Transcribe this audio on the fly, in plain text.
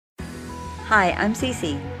Hi, I'm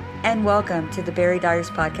Cece, and welcome to the Berry Diaries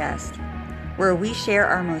podcast, where we share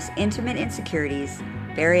our most intimate insecurities,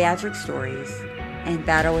 bariatric stories, and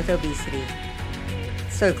battle with obesity.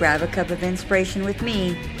 So grab a cup of inspiration with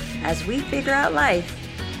me as we figure out life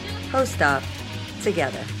post-op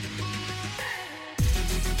together.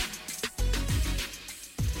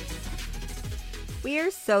 We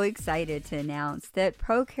are so excited to announce that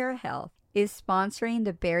ProCare Health is sponsoring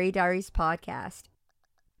the Berry Diaries podcast.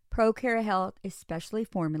 ProCare Health is specially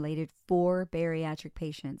formulated for bariatric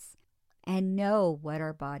patients and know what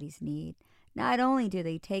our bodies need. Not only do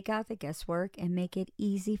they take out the guesswork and make it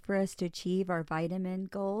easy for us to achieve our vitamin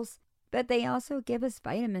goals, but they also give us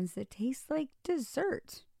vitamins that taste like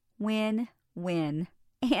dessert. Win-win.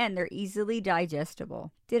 And they're easily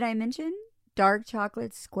digestible. Did I mention dark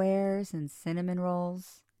chocolate squares and cinnamon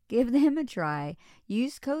rolls? Give them a try.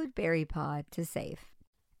 Use code BERRYPOD to save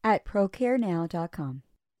at procarenow.com.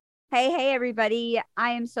 Hey, everybody.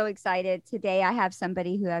 I am so excited. Today I have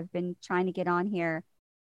somebody who I've been trying to get on here,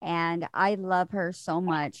 and I love her so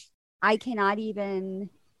much. I cannot even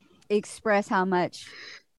express how much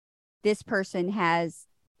this person has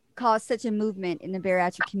caused such a movement in the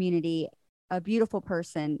bariatric community. A beautiful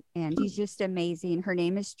person, and she's just amazing. Her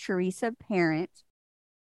name is Teresa Parent,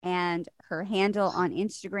 and her handle on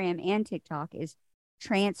Instagram and TikTok is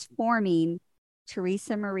Transforming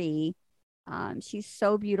Teresa Marie. She's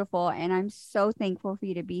so beautiful, and I'm so thankful for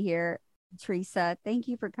you to be here, Teresa. Thank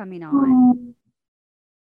you for coming on.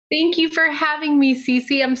 Thank you for having me,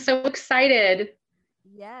 Cece. I'm so excited.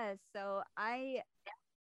 Yes, so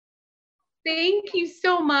Thank you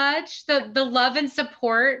so much. The love and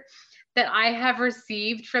support that I have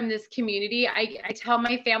received from this community. I tell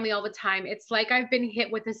my family all the time, it's like I've been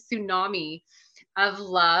hit with a tsunami of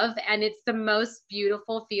love, and it's the most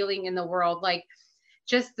beautiful feeling in the world. Like,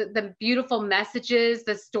 just the beautiful messages,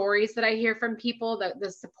 the stories that I hear from people,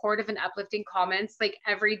 the supportive and uplifting comments, like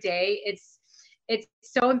every day, it's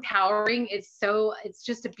so empowering. It's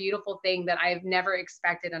just a beautiful thing that I've never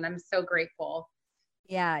expected. And I'm so grateful.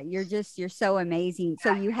 Yeah, you're so amazing.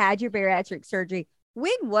 So you had your bariatric surgery.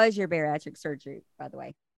 When was your bariatric surgery, by the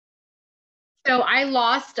way? So I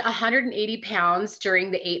lost 180 pounds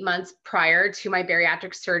during the 8 months prior to my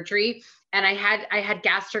bariatric surgery. And I had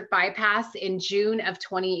gastric bypass in June of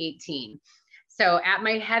 2018. So at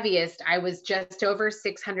my heaviest, I was just over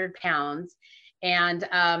 600 pounds. And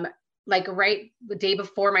like right the day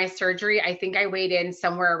before my surgery, I think I weighed in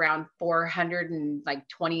somewhere around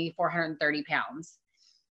 430 pounds.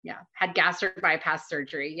 Yeah. Had gastric bypass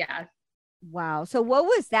surgery. Yeah. Wow. So what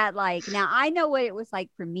was that like? Now I know what it was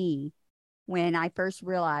like for me when I first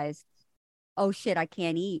realized, oh shit, I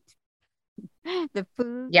can't eat. The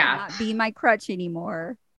food cannot be my crutch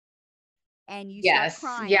anymore. And you start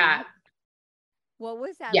crying. Yeah. What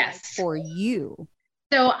was that like for you?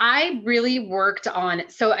 So I really worked on,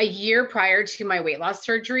 so a year prior to my weight loss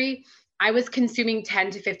surgery, I was consuming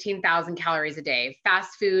 10 to 15,000 calories a day,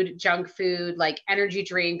 fast food, junk food, like energy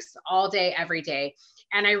drinks all day, every day.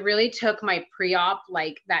 And I really took my pre-op,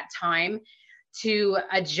 like that time, to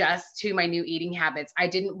adjust to my new eating habits. I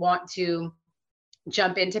didn't want to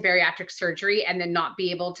jump into bariatric surgery and then not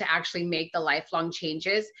be able to actually make the lifelong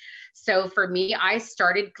changes. So for me, I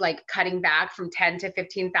started like cutting back from 10 to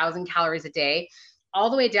 15,000 calories a day,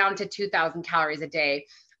 all the way down to 2,000 calories a day,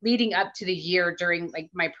 leading up to the year during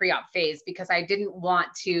like my pre-op phase, because I didn't want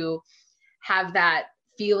to have that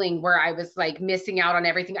feeling where I was like missing out on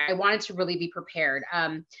everything. I wanted to really be prepared.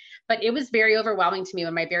 But it was very overwhelming to me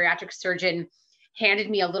when my bariatric surgeon handed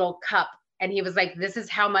me a little cup, and he was like, this is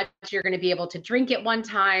how much you're going to be able to drink at one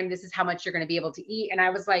time. This is how much you're going to be able to eat. And I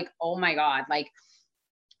was like, oh my God, like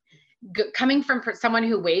coming from someone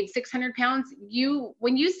who weighed 600 pounds,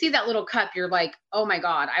 when you see that little cup, you're like, oh my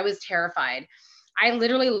God, I was terrified. I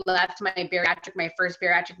literally left my first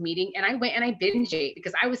bariatric meeting, and I went and I binge ate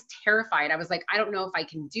because I was terrified. I was like, I don't know if I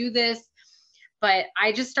can do this, but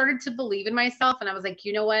I just started to believe in myself. And I was like,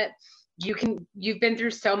 you know what? You've been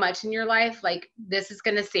through so much in your life. Like, this is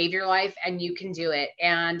going to save your life, and you can do it.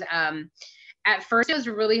 And, at first it was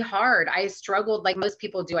really hard. I struggled like most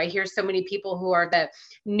people do. I hear so many people who are the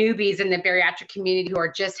newbies in the bariatric community who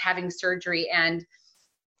are just having surgery, and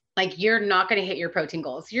like, you're not going to hit your protein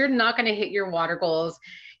goals. You're not going to hit your water goals.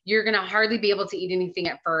 You're going to hardly be able to eat anything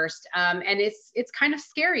at first. And it's kind of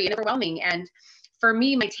scary and overwhelming. And for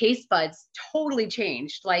me, my taste buds totally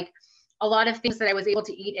changed. Like, a lot of things that I was able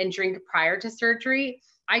to eat and drink prior to surgery,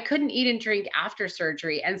 I couldn't eat and drink after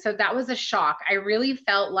surgery. And so that was a shock. I really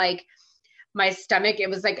felt like my stomach,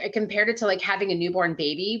 it was like, I compared it to like having a newborn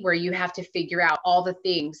baby, where you have to figure out all the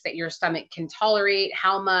things that your stomach can tolerate,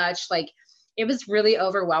 how much, like it was really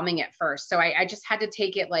overwhelming at first. So I just had to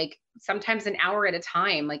take it like sometimes an hour at a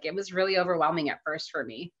time. Like it was really overwhelming at first for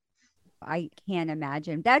me. I can't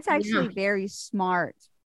imagine. That's Yeah. actually very smart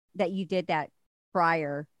that you did that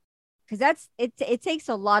prior, because that's it. It takes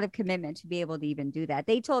a lot of commitment to be able to even do that.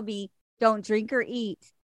 They told me don't drink or eat.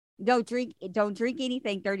 Don't drink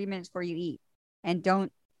anything 30 minutes before you eat, and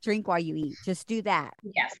don't drink while you eat. Just do that.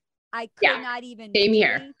 Yes. I could Yeah. not even Same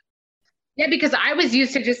here. mentally. Yeah, because I was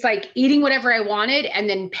used to just like eating whatever I wanted and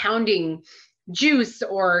then pounding juice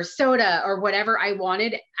or soda or whatever I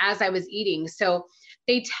wanted as I was eating. So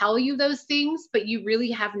they tell you those things, but you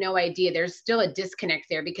really have no idea. There's still a disconnect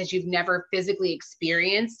there because you've never physically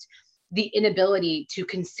experienced the inability to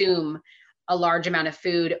consume a large amount of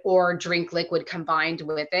food or drink liquid combined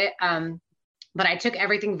with it. But I took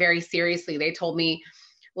everything very seriously. They told me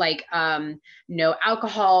like no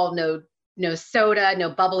alcohol, no soda, no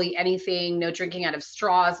bubbly anything, no drinking out of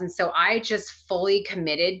straws. And so I just fully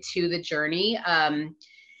committed to the journey.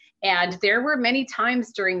 And there were many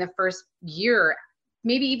times during the first year,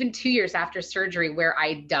 maybe even 2 years after surgery, where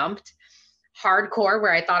I dumped hardcore,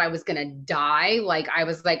 where I thought I was going to die. Like I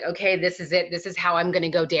was like, okay, this is it. This is how I'm going to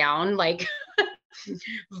go down. Like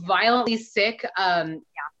violently sick.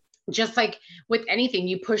 Just like with anything,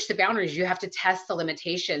 you push the boundaries, you have to test the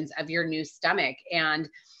limitations of your new stomach. And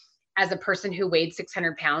as a person who weighed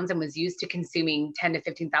 600 pounds and was used to consuming 10 to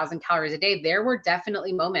 15,000 calories a day, there were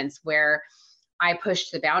definitely moments where I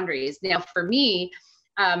pushed the boundaries. Now, for me,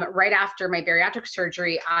 right after my bariatric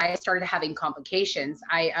surgery, I started having complications.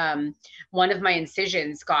 One of my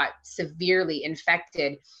incisions got severely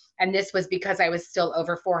infected, and this was because I was still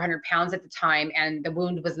over 400 pounds at the time, and the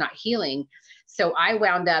wound was not healing. So I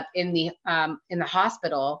wound up in the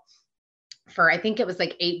hospital for, I think it was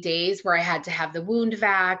like 8 days, where I had to have the wound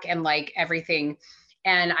vac and like everything.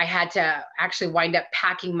 And I had to actually wind up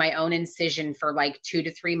packing my own incision for like 2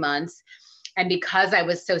 to 3 months. And because I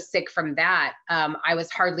was so sick from that, I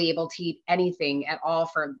was hardly able to eat anything at all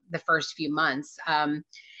for the first few months. It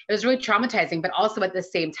was really traumatizing, but also at the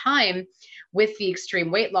same time, with the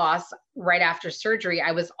extreme weight loss right after surgery,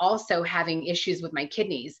 I was also having issues with my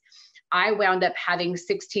kidneys. I wound up having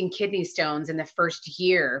 16 kidney stones in the first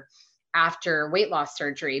year after weight loss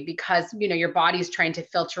surgery, because your body's trying to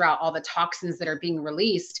filter out all the toxins that are being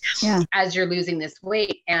released as you're losing this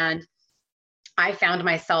weight. And I found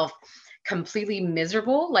myself completely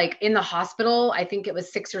miserable, like in the hospital. I think it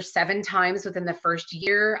was 6 or 7 times within the first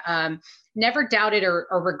year. Never doubted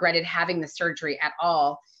or regretted having the surgery at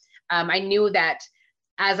all. I knew that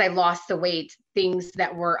as I lost the weight, things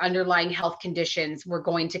that were underlying health conditions were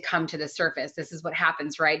going to come to the surface. This is what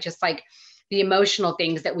happens, right? Just like the emotional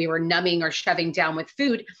things that we were numbing or shoving down with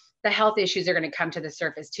food, the health issues are going to come to the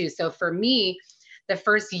surface too. So for me, the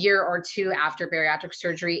first year or two after bariatric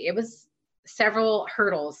surgery, it was several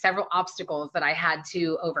hurdles, several obstacles that I had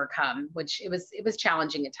to overcome, which it was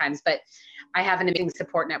challenging at times, but I have an amazing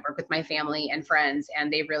support network with my family and friends,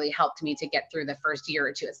 and they really helped me to get through the first year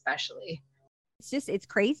or two, especially. It's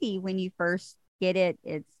crazy when you first get it.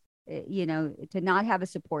 To not have a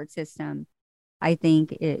support system. I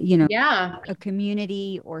think, Yeah. a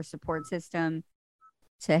community or support system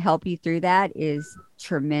to help you through that is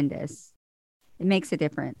tremendous. It makes a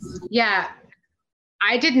difference. Yeah.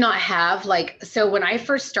 I did not have so when I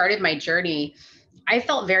first started my journey, I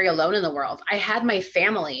felt very alone in the world. I had my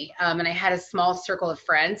family, and I had a small circle of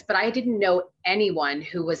friends, but I didn't know anyone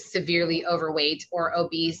who was severely overweight or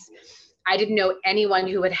obese. I didn't know anyone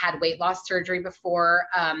who had had weight loss surgery before.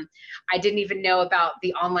 I didn't even know about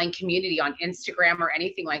the online community on Instagram or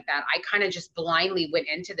anything like that. I kind of just blindly went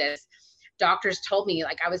into this. Doctors told me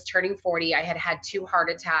I was turning 40. I had had 2 heart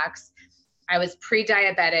attacks. I was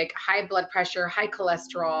pre-diabetic, high blood pressure, high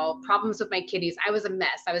cholesterol, problems with my kidneys. I was a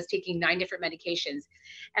mess. I was taking 9 different medications.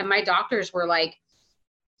 And my doctors were like,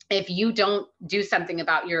 if you don't do something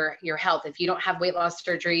about your health, if you don't have weight loss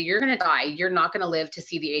surgery, you're going to die. You're not going to live to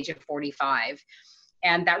see the age of 45.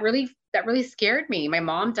 And that really scared me. My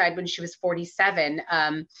mom died when she was 47.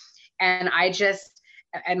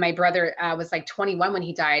 And my brother was 21 when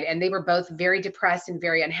he died, and they were both very depressed and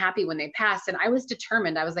very unhappy when they passed. And I was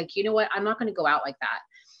determined. I was like, you know what? I'm not going to go out like that.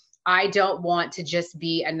 I don't want to just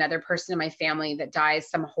be another person in my family that dies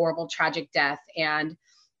some horrible, tragic death. And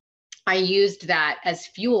I used that as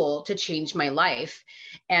fuel to change my life.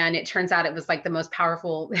 And it turns out it was the most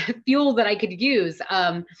powerful fuel that I could use.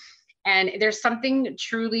 And there's something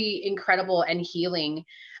truly incredible and healing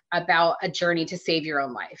about a journey to save your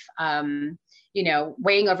own life.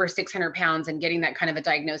 Weighing over 600 pounds and getting that kind of a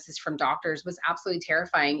diagnosis from doctors was absolutely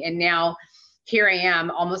terrifying. And now here I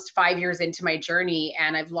am almost 5 years into my journey,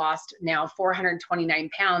 and I've lost now 429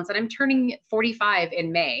 pounds, and I'm turning 45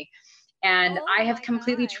 in May. And Oh I have my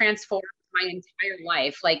completely God. transformed my entire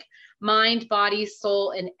life, like mind, body,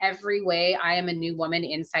 soul, in every way. I am a new woman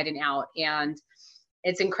inside and out. And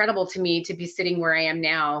it's incredible to me to be sitting where I am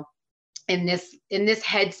now in this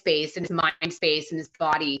head space, in this mind space, in this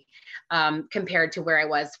body, compared to where I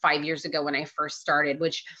was 5 years ago when I first started,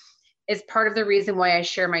 which is part of the reason why I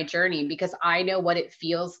share my journey, because I know what it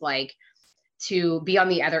feels like to be on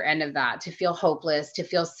the other end of that, to feel hopeless, to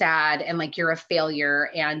feel sad and like you're a failure,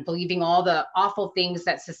 and believing all the awful things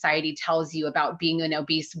that society tells you about being an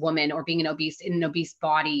obese woman or being an obese in an obese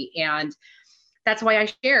body. And that's why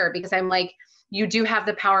I share, because I'm like, you do have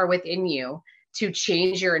the power within you to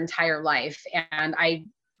change your entire life. And I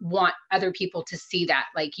want other people to see that,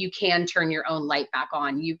 like, you can turn your own light back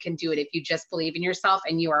on. You can do it if you just believe in yourself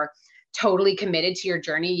and you are totally committed to your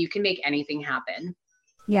journey. You can make anything happen.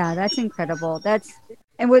 Yeah, that's incredible.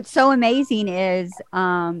 And what's so amazing is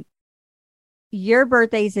your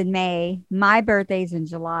birthday's in May, my birthday's in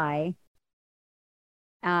July.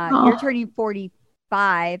 You're Oh, turning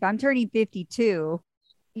 45, I'm turning 52.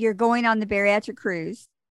 You're going on the bariatric cruise,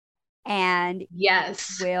 and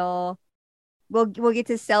yes. we'll get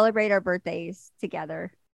to celebrate our birthdays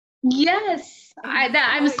together. Yes. I'm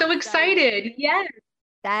I'm so so excited. excited. Yes.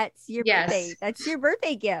 That's your birthday. Yes. That's your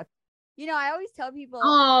birthday gift. I always tell people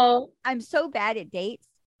Oh, I'm so bad at dates.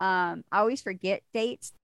 I always forget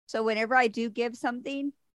dates. So whenever I do give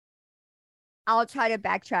something, I'll try to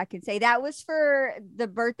backtrack and say that was for the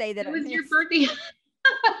birthday that it I was your missed. birthday.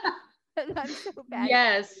 I'm so bad at that.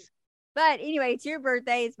 Yes. But anyway, it's your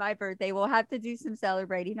birthday. It's my birthday. We'll have to do some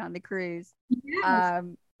celebrating on the cruise. Yes.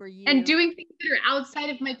 For And you. doing things that are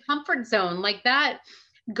outside of my comfort zone, like that,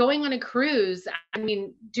 going on a cruise. I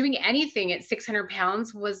mean, doing anything at 600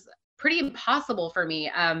 pounds was pretty impossible for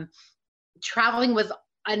me. Traveling was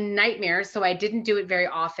a nightmare, so I didn't do it very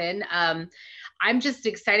often. I'm just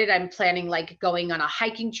excited. I'm planning like going on a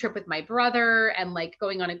hiking trip with my brother, and like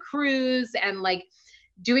going on a cruise, and like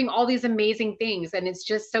doing all these amazing things. And it's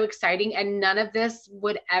just so exciting. And none of this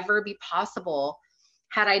would ever be possible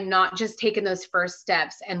had I not just taken those first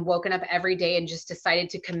steps and woken up every day and just decided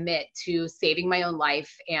to commit to saving my own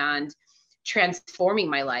life and transforming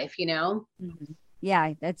my life, you know? Mhm.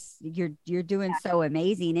 Yeah, that's you're doing so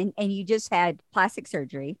amazing. And you just had plastic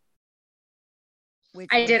surgery, which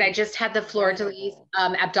I was did. I just had the floor de lis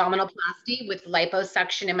incredible. abdominoplasty with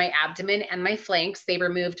liposuction in my abdomen and my flanks. They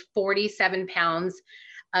removed 47 pounds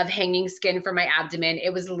of hanging skin from my abdomen.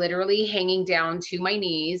 It was literally hanging down to my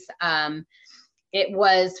knees. It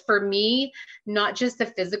was, for me, not just the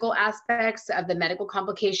physical aspects of the medical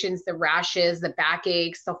complications, the rashes, the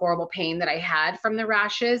backaches, the horrible pain that I had from the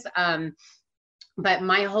rashes. But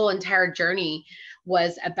my whole entire journey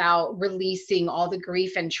was about releasing all the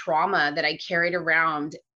grief and trauma that I carried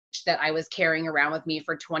around, that I was carrying around with me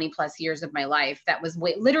for 20 plus years of my life, that was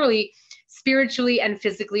literally spiritually and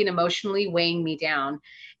physically and emotionally weighing me down.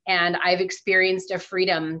 And I've experienced a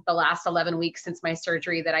freedom the last 11 weeks since my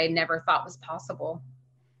surgery that I never thought was possible.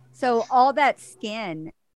 So all that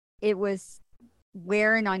skin, it was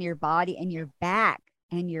wearing on your body and your back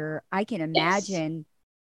and I can Yes, imagine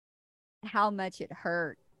how much it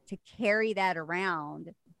hurt to carry that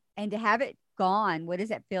around and to have it gone. What does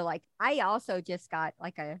it feel like? I also just got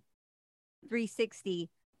like a 360.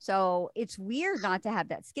 So it's weird not to have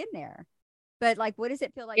that skin there. But like, what does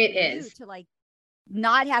it feel like it for you is. to like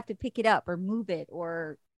not have to pick it up or move it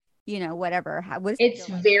or, whatever? What does it It's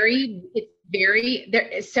feel like? very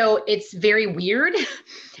there. So it's very weird.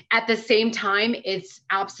 At the same time, it's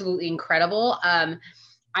absolutely incredible.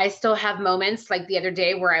 I still have moments like the other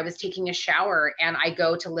day where I was taking a shower and I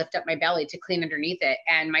go to lift up my belly to clean underneath it,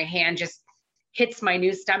 and my hand just hits my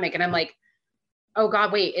new stomach, and I'm like, oh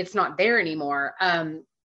God, wait, it's not there anymore.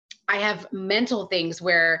 I have mental things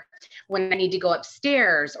where when I need to go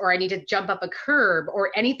upstairs or I need to jump up a curb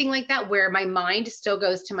or anything like that, where my mind still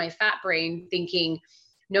goes to my fat brain thinking,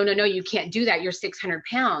 no, no, no, you can't do that. You're 600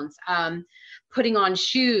 pounds. Putting on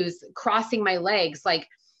shoes, crossing my legs. Like,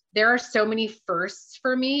 there are so many firsts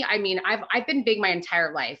for me. I mean, I've been big my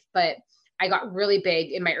entire life, but I got really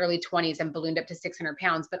big in my early 20s and ballooned up to 600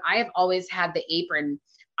 pounds. But I have always had the apron.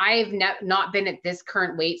 I've not been at this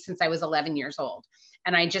current weight since I was 11 years old.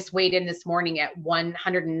 And I just weighed in this morning at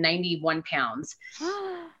 191 pounds. You're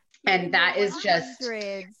And in the that is just,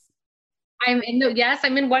 100s. yes,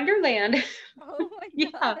 I'm in Wonderland. Oh my Yeah,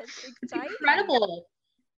 God, it's exciting. incredible.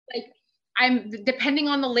 Like, I'm, depending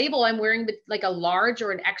on the label, I'm wearing like a large or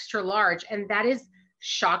an extra large. And that is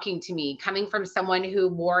shocking to me, coming from someone who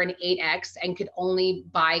wore an 8X and could only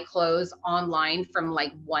buy clothes online from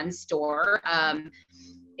like one store.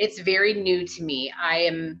 It's very new to me. I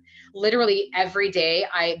am literally every day,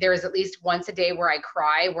 there is at least once a day where I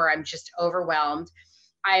cry, where I'm just overwhelmed.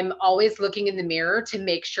 I'm always looking in the mirror to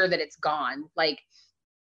make sure that it's gone. Like,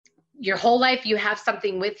 your whole life you have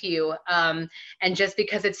something with you, and just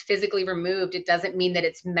because it's physically removed, it doesn't mean that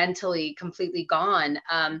it's mentally completely gone.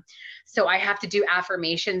 So I have to do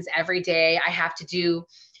affirmations every day. I have to do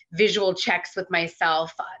visual checks with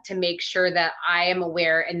myself to make sure that I am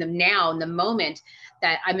aware in the moment,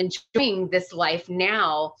 that I'm enjoying this life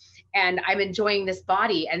now and I'm enjoying this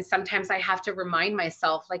body. And sometimes I have to remind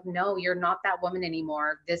myself, like, no, you're not that woman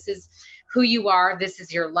anymore. This is who you are. This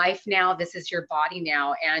is your life now. This is your body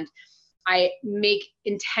now. And I make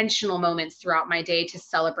intentional moments throughout my day to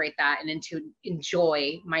celebrate that and to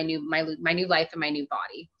enjoy my new life and my new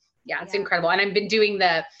body. Yeah, it's incredible. And I've been doing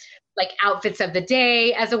the like outfits of the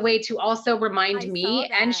day as a way to also remind me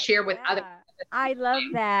and share with other people. I love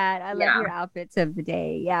that. I love your outfits of the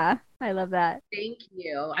day. Yeah, I love that. Thank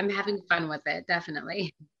you. I'm having fun with it,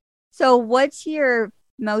 definitely. So what's your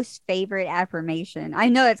most favorite affirmation? I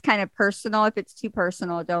know it's kind of personal. If it's too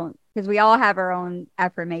personal, don't, because we all have our own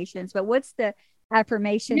affirmations, but what's the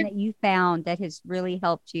affirmation that you found that has really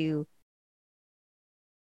helped you?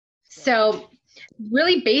 So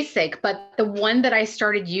really basic, but the one that I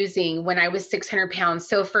started using when I was 600 pounds.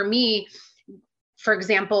 So for me, for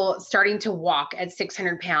example, starting to walk at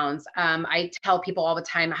 600 pounds, I tell people all the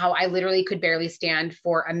time how I literally could barely stand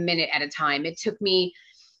for a minute at a time. It took me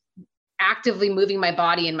actively moving my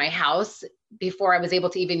body in my house before I was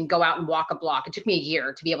able to even go out and walk a block. It took me a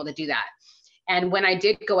year to be able to do that. And when I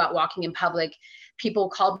did go out walking in public, people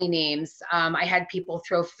called me names. I had people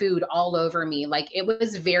throw food all over me. Like, it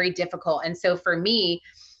was very difficult. And so for me,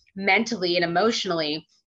 mentally and emotionally,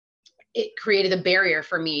 it created a barrier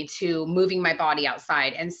for me to moving my body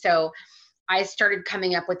outside. And so I started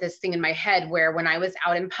coming up with this thing in my head where when I was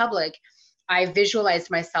out in public, I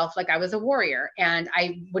visualized myself like I was a warrior, and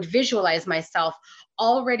I would visualize myself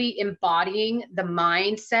already embodying the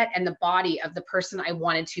mindset and the body of the person I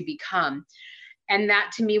wanted to become. And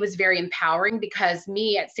that to me was very empowering, because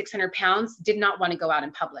me at 600 pounds did not want to go out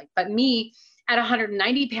in public, but me at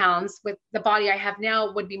 190 pounds with the body I have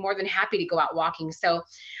now would be more than happy to go out walking. So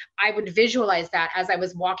I would visualize that as I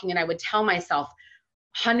was walking, and I would tell myself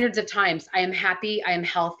hundreds of times, I am happy, I am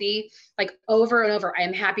healthy, like over and over, I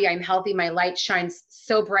am happy, I am healthy. My light shines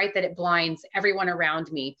so bright that it blinds everyone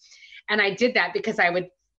around me. And I did that because I would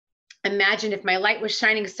imagine if my light was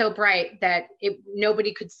shining so bright that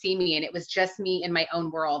nobody could see me, and it was just me in my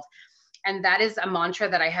own world. And that is a mantra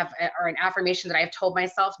that I have, or an affirmation that I've told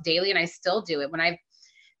myself daily, and I still do it when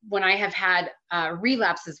I have had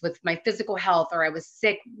relapses with my physical health, or I was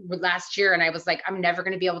sick last year and I was like, I'm never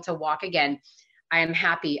going to be able to walk again. I am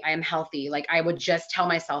happy, I am healthy. Like, I would just tell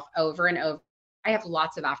myself over and over. I have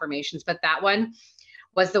lots of affirmations, but that one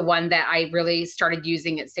was the one that I really started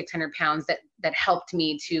using at 600 pounds that helped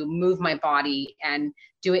me to move my body and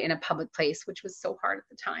do it in a public place, which was so hard at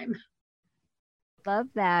the time. Love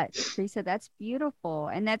that, Teresa. That's beautiful.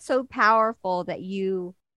 And that's so powerful that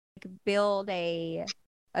you build a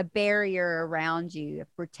barrier around you, a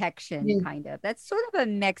protection kind of. That's sort of a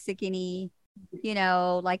Mexican-y,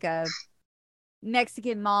 like a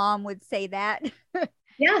Mexican mom would say that.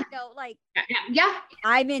 Yeah. Like, yeah,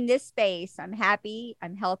 I'm in this space. I'm happy,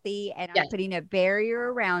 I'm healthy, and I'm putting a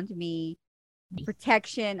barrier around me,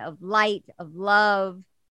 protection of light, of love.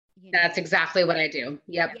 That's exactly what I do.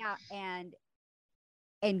 Yep. Yeah.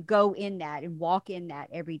 And go in that and walk in that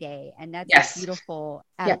every day. And that's a beautiful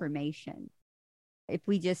affirmation. If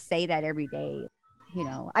we just say that every day,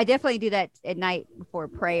 I definitely do that at night before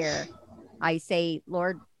prayer. I say,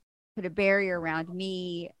 Lord, put a barrier around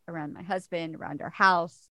me, around my husband, around our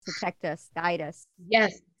house, protect us, guide us.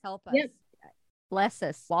 Yes. Help us, bless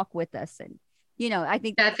us, walk with us. And, I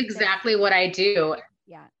think that's exactly what I do.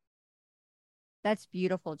 Yeah. That's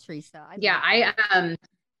beautiful, Teresa.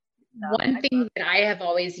 One thing that I have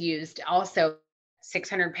always used also,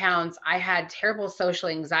 600 pounds, I had terrible social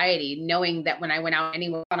anxiety, knowing that when I went out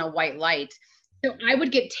anywhere on a white light, so I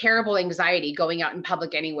would get terrible anxiety going out in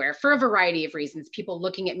public anywhere for a variety of reasons. People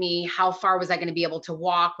looking at me, how far was I going to be able to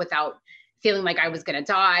walk without feeling like I was going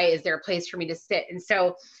to die? Is there a place for me to sit? And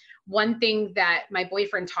so one thing that my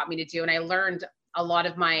boyfriend taught me to do, and I learned a lot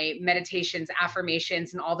of my meditations,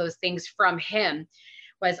 affirmations, and all those things from him,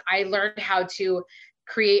 was I learned how to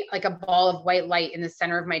create like a ball of white light in the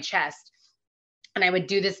center of my chest. And I would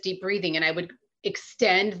do this deep breathing, and I would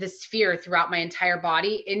extend the sphere throughout my entire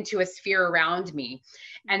body into a sphere around me.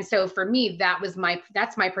 And so for me,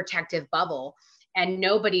 that's my protective bubble. And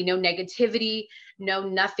nobody, no negativity, no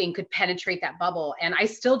nothing could penetrate that bubble. And I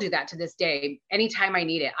still do that to this day. Anytime I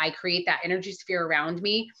need it, I create that energy sphere around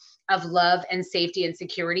me of love and safety and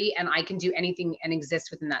security. And I can do anything and exist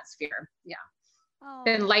within that sphere. Yeah. Oh,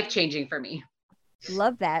 Been life-changing for me.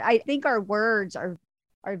 love that. I think our words are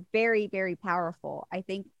very, very powerful. I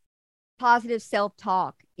think positive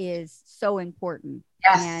self-talk is so important.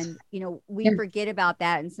 Yes. And, we forget about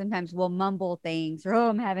that. And sometimes we'll mumble things or, oh,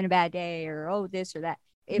 I'm having a bad day, or, oh, this or that.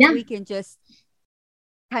 If we can just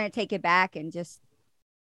kind of take it back and just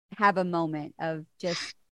have a moment of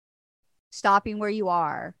just stopping where you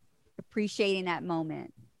are, appreciating that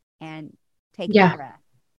moment, and taking a breath,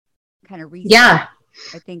 kind of reset. Yeah.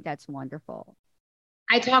 I think that's wonderful.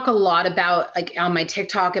 I talk a lot about, like on my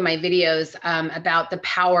TikTok and my videos, about the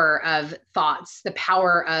power of thoughts, the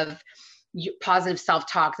power of positive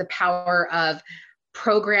self-talk, the power of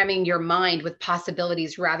programming your mind with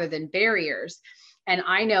possibilities rather than barriers. And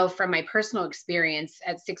I know from my personal experience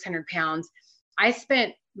at 600 pounds, I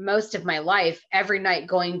spent most of my life every night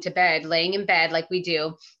going to bed, laying in bed like we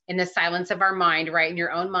do in the silence of our mind, right, in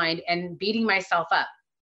your own mind, and beating myself up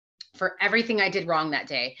for everything I did wrong that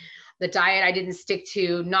day. The diet I didn't stick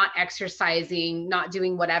to, not exercising, not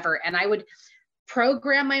doing whatever. And I would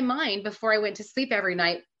program my mind before I went to sleep every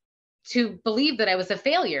night to believe that I was a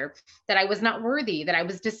failure, that I was not worthy, that I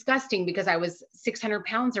was disgusting because I was 600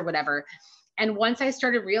 pounds or whatever. And once I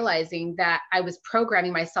started realizing that I was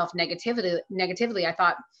programming myself negatively, I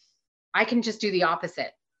thought, I can just do the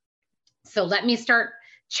opposite. So let me start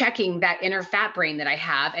checking that inner fat brain that I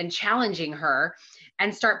have and challenging her,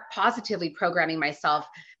 and start positively programming myself,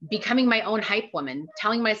 becoming my own hype woman,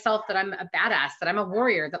 telling myself that I'm a badass, that I'm a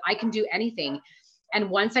warrior, that I can do anything. And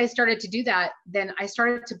once I started to do that, then I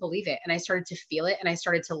started to believe it, and I started to feel it, and I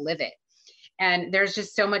started to live it. And there's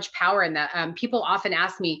just so much power in that. People often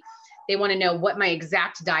ask me, they want to know what my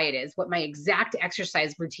exact diet is, what my exact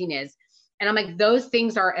exercise routine is. And I'm like, those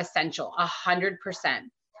things are essential, 100%.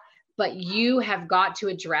 But you have got to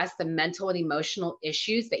address the mental and emotional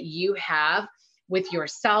issues that you have with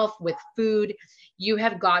yourself, with food. You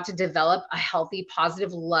have got to develop a healthy,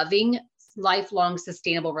 positive, loving, lifelong,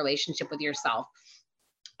 sustainable relationship with yourself.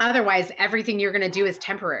 Otherwise, everything you're going to do is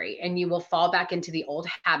temporary, and you will fall back into the old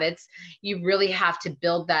habits. You really have to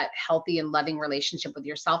build that healthy and loving relationship with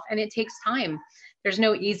yourself. And it takes time. There's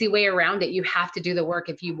no easy way around it. You have to do the work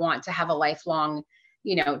if you want to have a lifelong,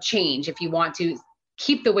 change, if you want to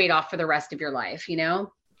keep the weight off for the rest of your life,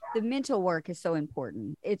 The mental work is so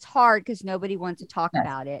important. It's hard because nobody wants to talk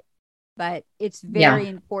about it, but it's very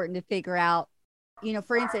important to figure out,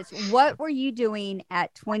 for instance, what were you doing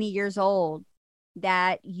at 20 years old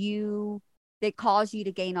that caused you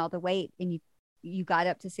to gain all the weight, and you got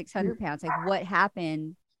up to 600 pounds? Like, what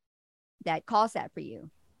happened that caused that for you?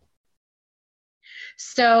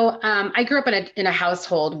 So I grew up in a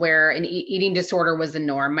household where an eating disorder was the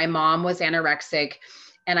norm. My mom was anorexic,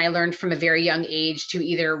 and I learned from a very young age to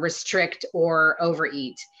either restrict or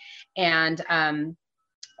overeat. And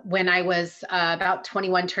when I was about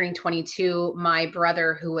 21, turning 22, my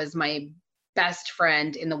brother, who was my best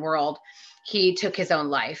friend in the world, he took his own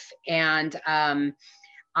life. And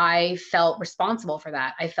I felt responsible for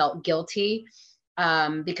that. I felt guilty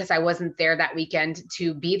because I wasn't there that weekend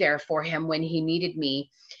to be there for him when he needed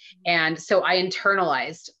me. And so I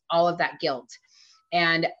internalized all of that guilt.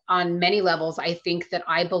 And on many levels, I think that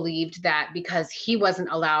I believed that because he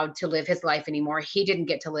wasn't allowed to live his life anymore, he didn't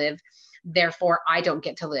get to live. Therefore, I don't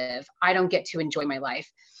get to live. I don't get to enjoy my life.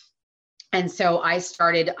 And so I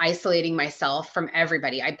started isolating myself from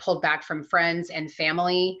everybody. I pulled back from friends and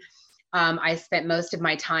family. I spent most of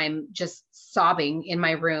my time just sobbing in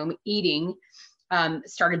my room, eating,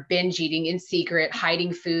 started binge eating in secret,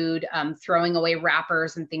 hiding food, throwing away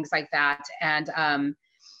wrappers and things like that. And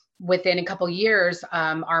within a couple of years,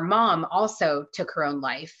 our mom also took her own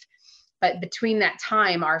life. But between that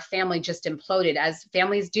time, our family just imploded, as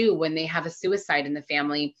families do when they have a suicide in the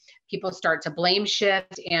family. People start to blame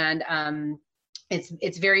shift, and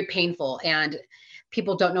it's very painful, and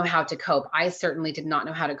people don't know how to cope. I certainly did not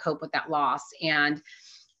know how to cope with that loss. And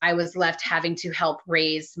I was left having to help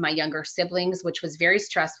raise my younger siblings, which was very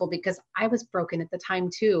stressful because I was broken at the time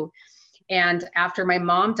too. And after my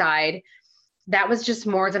mom died, that was just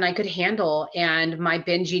more than I could handle. And my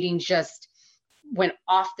binge eating just went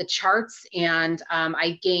off the charts. And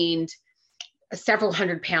I gained several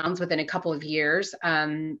hundred pounds within a couple of years.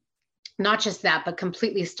 not just that, but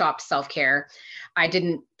completely stopped self-care. I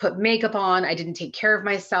didn't put makeup on. I didn't take care of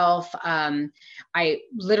myself. I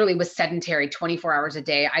literally was sedentary 24 hours a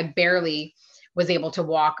day. I barely was able to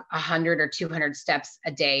walk 100 or 200 steps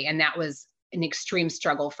a day. And that was an extreme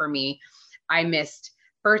struggle for me. I missed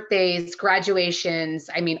birthdays, graduations.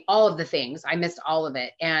 I mean, all of the things. I missed all of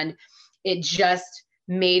it. And it just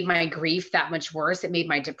made my grief that much worse. It made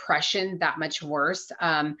my depression that much worse.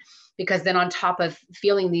 Because then on top of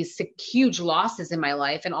feeling these huge losses in my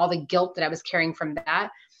life and all the guilt that I was carrying from that,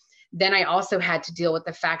 then I also had to deal with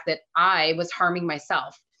the fact that I was harming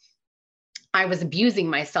myself. I was abusing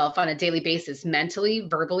myself on a daily basis, mentally,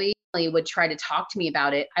 verbally. Would try to talk to me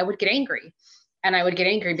about it. I would get angry, and I would get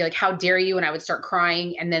angry and be like, how dare you? And I would start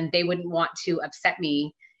crying, and then they wouldn't want to upset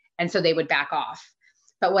me. And so they would back off.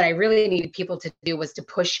 But what I really needed people to do was to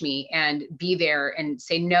push me and be there and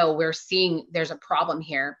say, no, we're seeing there's a problem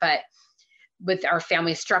here. But with our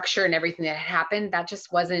family structure and everything that had happened, that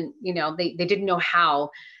just wasn't, they didn't know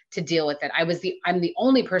how to deal with it. I'm the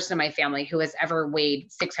only person in my family who has ever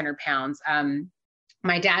weighed 600 pounds.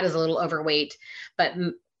 My dad is a little overweight, but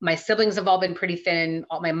my siblings have all been pretty thin.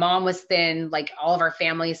 My mom was thin, like all of our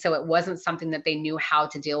family. So it wasn't something that they knew how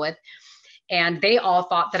to deal with. And they all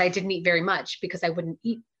thought that I didn't eat very much because I wouldn't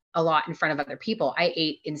eat a lot in front of other people. I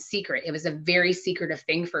ate in secret. It was a very secretive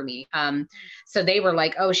thing for me. So they were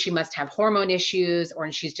like, oh, she must have hormone issues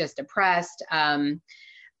or she's just depressed.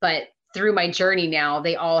 But through my journey now,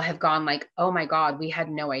 they all have gone like, oh my God, we had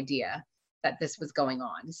no idea that this was going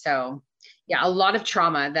on. So yeah, a lot of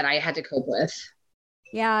trauma that I had to cope with.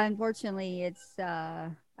 Yeah, unfortunately,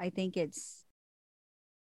 I think it's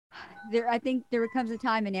there. I think there comes a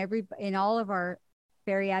time in all of our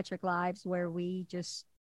bariatric lives where we just,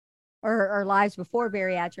 or our lives before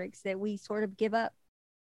bariatrics, that we sort of give up.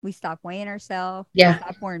 We stop weighing ourselves. Yeah. We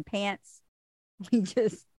stop wearing pants. We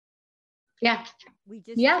just, yeah.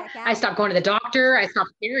 Check out. I stopped going to the doctor. I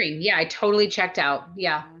stopped caring. Yeah. I totally checked out.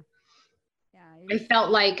 Yeah. I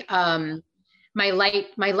felt like, my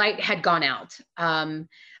light had gone out.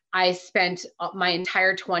 I spent my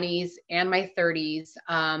entire 20s and my 30s.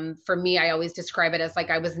 For me, I always describe it as like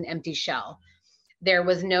I was an empty shell. There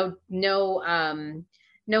was no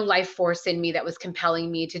life force in me that was compelling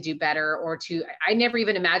me to do better I never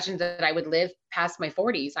even imagined that I would live past my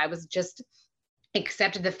 40s. I was just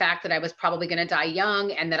accepted the fact that I was probably going to die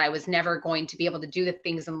young and that I was never going to be able to do the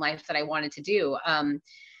things in life that I wanted to do.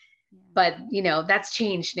 But that's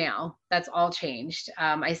changed now. That's all changed.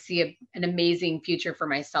 I see an amazing future for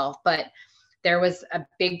myself, but there was a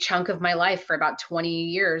big chunk of my life for about 20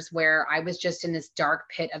 years where I was just in this dark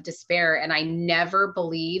pit of despair. And I never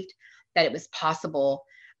believed that it was possible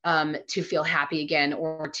to feel happy again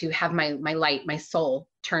or to have my light, my soul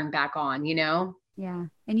turn back on, Yeah.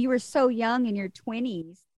 And you were so young in your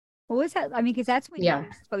 20s. What was that? I mean, because that's when you were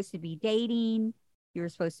supposed to be dating. You were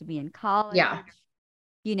supposed to be in college. Yeah.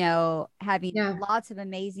 Having lots of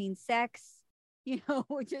amazing sex,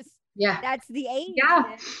 just that's the age.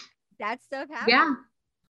 Yeah. That stuff happened.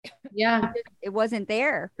 Yeah. It wasn't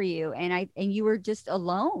there for you. And you were just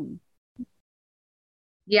alone.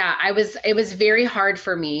 Yeah, it was very hard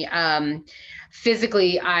for me.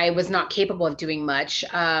 Physically, I was not capable of doing much.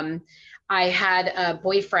 I had a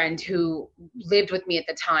boyfriend who lived with me at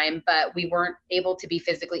the time, but we weren't able to be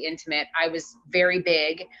physically intimate. I was very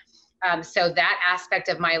big. So that aspect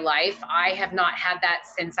of my life, I have not had that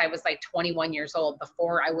since I was like 21 years old,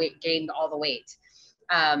 before I gained all the weight.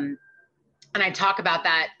 And I talk about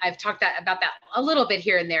that. I've talked about that a little bit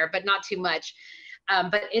here and there, but not too much.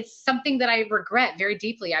 But it's something that I regret very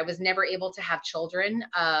deeply. I was never able to have children.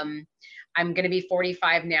 I'm going to be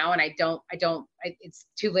 45 now, and it's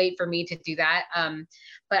too late for me to do that.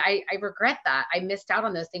 But I regret that. I missed out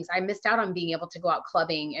on those things. I missed out on being able to go out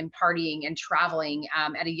clubbing and partying and traveling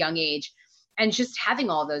at a young age, and just having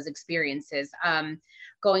all those experiences.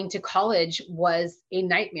 Going to college was a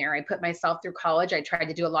nightmare. I put myself through college. I tried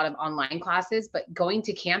to do a lot of online classes, but going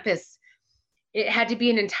to campus, it had to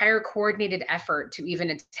be an entire coordinated effort to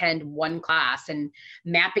even attend one class, and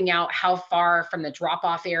mapping out how far from the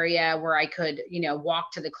drop-off area where I could,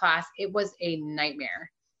 walk to the class. It was a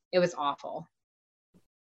nightmare. It was awful.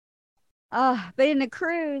 But in the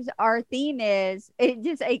cruise, our theme is,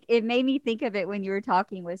 it made me think of it when you were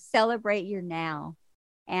talking, was celebrate your now.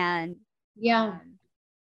 And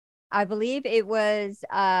I believe it was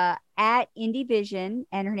at Indie Vision,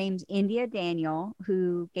 and her name's India Daniel,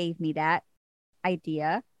 who gave me that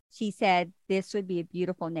idea. She said this would be a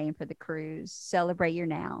beautiful name for the cruise, celebrate your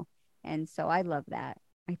now. And so I love that.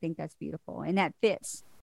 I think that's beautiful, and that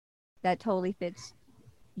totally fits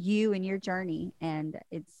you and your journey. And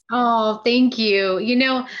it's, Oh, thank you. You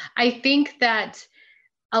know, I think that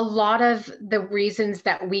a lot of the reasons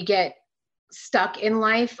that we get stuck in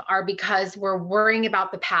life are because we're worrying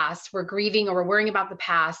about the past, we're grieving, or we're worrying about the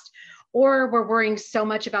past, or we're worrying so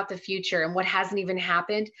much about the future and what hasn't even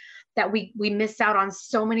happened, that we miss out on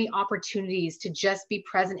so many opportunities to just be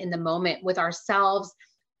present in the moment with ourselves,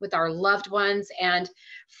 with our loved ones. And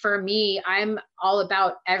for me, I'm all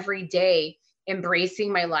about every day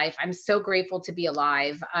embracing my life. I'm so grateful to be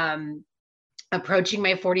alive. Approaching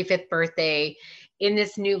my 45th birthday in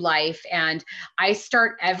this new life. And I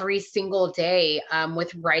start every single day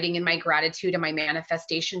with writing in my gratitude and my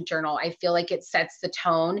manifestation journal. I feel like it sets the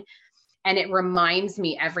tone, and it reminds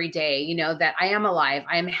me every day, you know, that I am alive,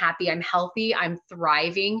 I am happy, I'm healthy, I'm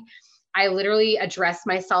thriving. I literally address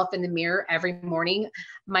myself in the mirror every morning.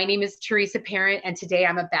 My name is Teresa Parent, and today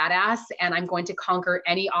I'm a badass, and I'm going to conquer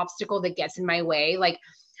any obstacle that gets in my way. Like,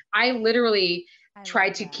 I literally I try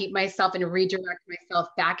love to that. keep myself and redirect myself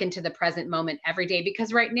back into the present moment every day,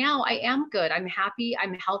 because right now I am good. I'm happy.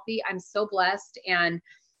 I'm healthy. I'm so blessed. And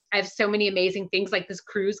I have so many amazing things like this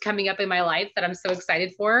cruise coming up in my life that I'm so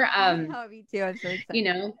excited for. I know, me too. I'm so You excited.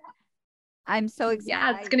 know, I'm so yeah, it's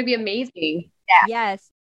excited. going to be amazing.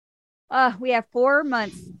 Yes. We have 4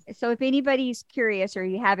 months. So if anybody's curious or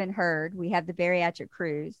you haven't heard, we have the bariatric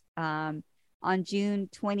cruise on June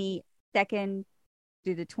 22nd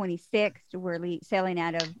through the 26th. We're sailing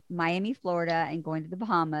out of Miami, Florida, and going to the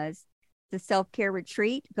Bahamas. The self-care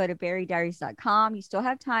retreat. Go to berrydiaries.com. You still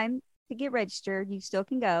have time to get registered. You still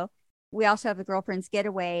can go. We also have the Girlfriends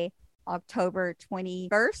Getaway October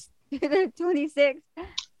 21st to the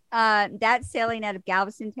 26th. That's sailing out of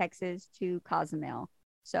Galveston, Texas to Cozumel.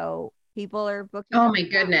 So people are booking Oh up my that way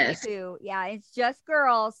goodness. too. Yeah, it's just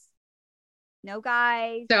girls, no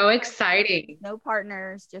guys, So no husbands, exciting. no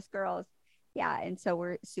partners, just girls. Yeah, and so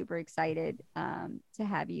we're super excited to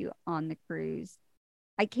have you on the cruise.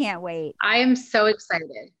 I can't wait. I am so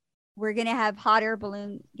excited. We're gonna have hot air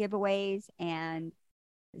balloon giveaways and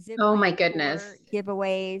zip Oh my line goodness. tour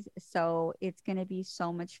giveaways. So it's gonna be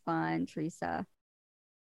so much fun, Teresa.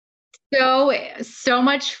 So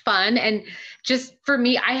much fun. And just for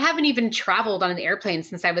me, I haven't even traveled on an airplane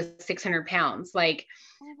since I was 600 pounds. Like,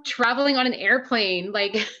 Oh my traveling on an airplane,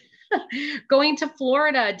 like going to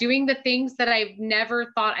Florida, doing the things that I've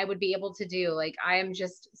never thought I would be able to do. Like, I am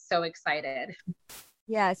just so excited.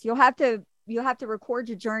 Yes, you'll have to record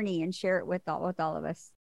your journey and share it with all of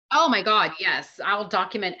us. Oh my God, yes. I'll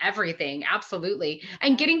document everything. Absolutely.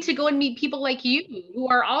 And That'll getting be to go and meet people like you who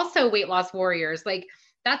are also weight loss warriors. Like,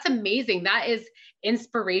 that's amazing. That is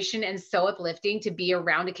inspiration and so uplifting to be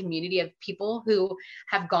around a community of people who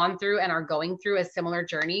have gone through and are going through a similar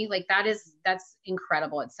journey. Like, that's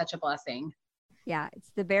incredible. It's such a blessing. yeah,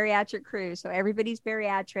 it's the bariatric cruise. So everybody's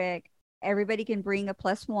bariatric. Everybody can bring a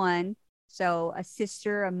plus one. So a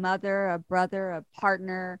sister, a mother, a brother, a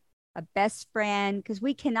partner, a best friend, because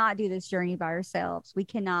we cannot do this journey by ourselves. We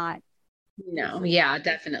cannot. This No, is yeah,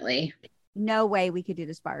 definitely. no way we could do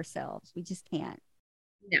this by ourselves. We just can't.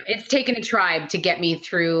 No, it's taken a tribe to get me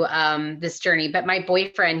through this journey. But my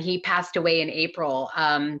boyfriend, he passed away in April,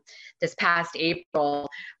 this past April,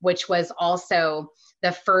 which was also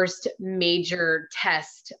the first major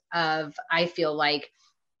test of, I feel like,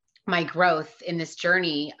 my growth in this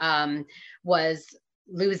journey, was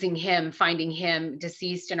losing him, finding him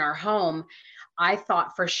deceased in our home. I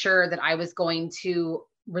thought for sure that I was going to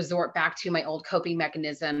resort back to my old coping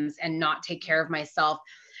mechanisms and not take care of myself.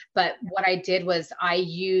 But what I did was I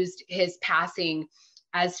used his passing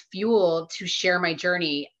as fuel to share my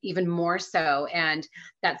journey even more so. And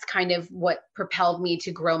that's kind of what propelled me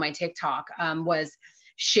to grow my TikTok, was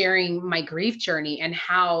sharing my grief journey and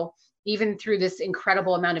how even through this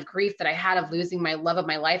incredible amount of grief that I had of losing my love of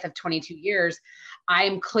my life of 22 years, I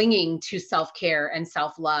am clinging to self-care and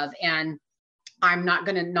self-love. And I'm not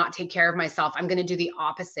going to not take care of myself. I'm going to do the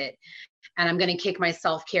opposite. And I'm going to kick my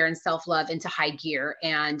self-care and self-love into high gear.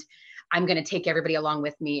 And I'm going to take everybody along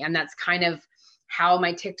with me. And that's kind of how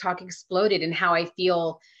my TikTok exploded, and how I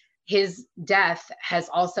feel his death has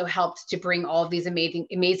also helped to bring all of these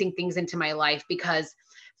amazing things into my life. Because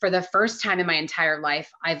for the first time in my entire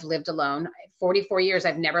life, I've lived alone. 44 years,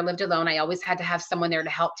 I've never lived alone. I always had to have someone there to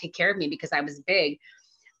help take care of me because I was big.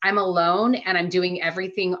 I'm alone and I'm doing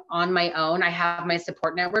everything on my own. I have my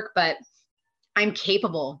support network, but I'm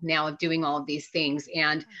capable now of doing all of these things.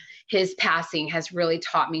 And his passing has really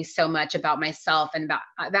taught me so much about myself and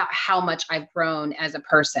about how much I've grown as a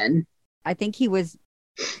person. I think he was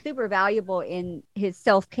super valuable in his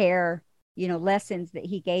self care, lessons that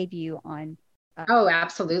he gave you on Oh,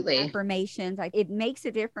 absolutely. affirmations. Like, it makes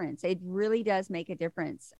a difference. It really does make a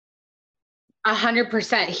difference.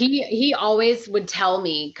 100%. He always would tell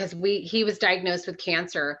me, because he was diagnosed with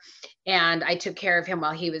cancer, and I took care of him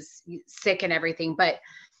while he was sick and everything. But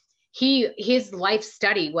his life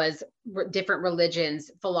study was different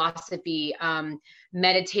religions, philosophy,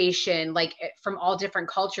 meditation, like from all different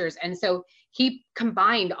cultures. And so he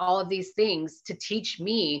combined all of these things to teach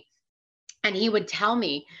me. And he would tell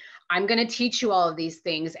me, I'm going to teach you all of these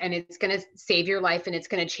things, and it's going to save your life and it's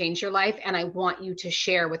going to change your life. And I want you to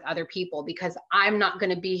share with other people, because I'm not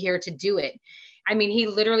going to be here to do it. I mean, he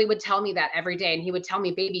literally would tell me that every day. And he would tell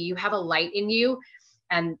me, baby, you have a light in you,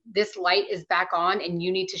 and this light is back on, and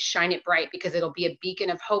you need to shine it bright, because it'll be a beacon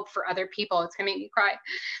of hope for other people. It's going to make me cry.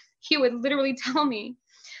 He would literally tell me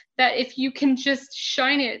that if you can just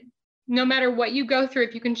shine it, no matter what you go through,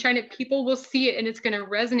 if you can shine it, people will see it, and it's going to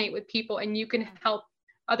resonate with people, and you can help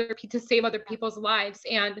other people, to save other people's lives.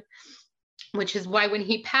 And which is why when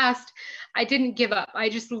he passed, I didn't give up. I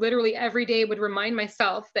just literally every day would remind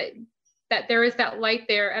myself that there is that light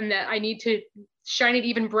there, and that I need to shine it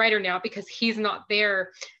even brighter now, because he's not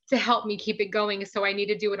there to help me keep it going. So I need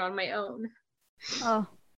to do it on my own. Oh,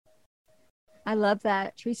 I love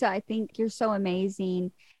that. Teresa, I think you're so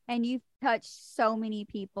amazing. And you've touched so many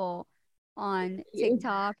people on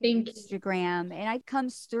TikTok and Instagram, and it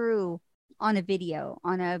comes through on a video,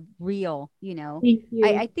 on a reel, you know. Thank you.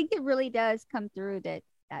 I think it really does come through, that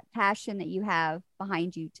passion that you have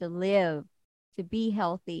behind you to live, to be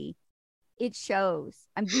healthy. It shows.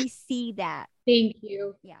 And we see that. Thank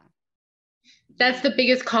you. Yeah. That's the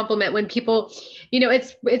biggest compliment, when people, you know,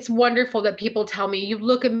 it's wonderful that people tell me you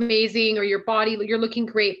look amazing, or your body, you're looking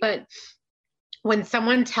great. But when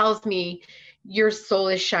someone tells me your soul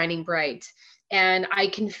is shining bright, and I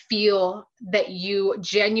can feel that you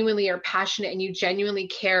genuinely are passionate and you genuinely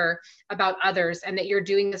care about others, and that you're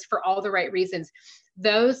doing this for all the right reasons,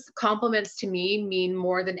 those compliments to me mean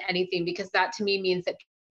more than anything, because that to me means that,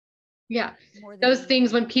 yeah, those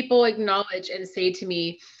things, when people acknowledge and say to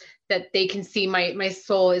me that they can see my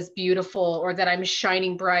soul is beautiful, or that I'm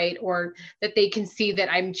shining bright, or that they can see that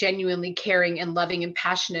I'm genuinely caring and loving and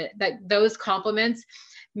passionate, that those compliments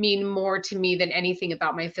mean more to me than anything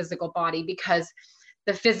about my physical body, because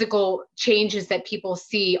the physical changes that people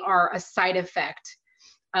see are a side effect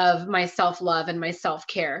of my self-love and my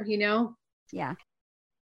self-care, you know? Yeah.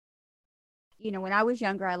 You know, when I was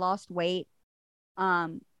younger, I lost weight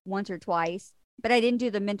once or twice, but I didn't do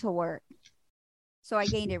the mental work. So I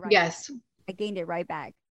gained it right. Yes. Back. I gained it right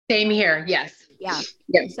back. Same here. Yes. Yeah.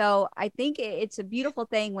 Yep. So I think it's a beautiful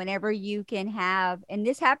thing whenever you can have, and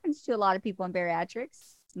this happens to a lot of people in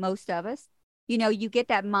bariatrics, most of us, you know, you get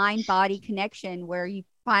that mind body connection where you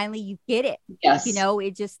finally get it. Yes. You know,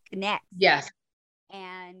 it just connects. Yes.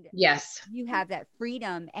 And yes, you have that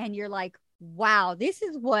freedom, and you're like, wow, this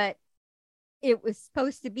is what it was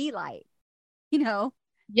supposed to be like, you know?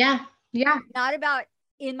 Yeah. Yeah. Not about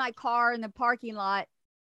in my car in the parking lot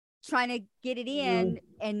trying to get it in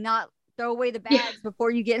and not throw away the bags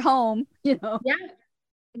before you get home, you know? Yeah.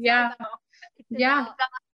 Yeah. Yeah. About,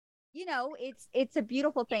 you know, it's a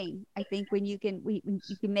beautiful thing. I think when you can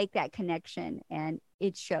make that connection, and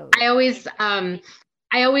it shows. I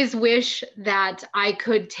always wish that I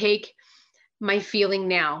could take my feeling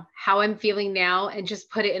now, how I'm feeling now, and just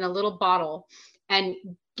put it in a little bottle and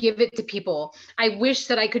give it to people. I wish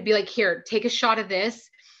that I could be like, here, take a shot of this.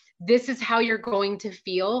 This is how you're going to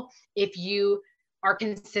feel if you are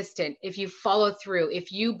consistent, if you follow through,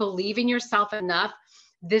 if you believe in yourself enough,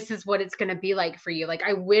 this is what it's going to be like for you. Like,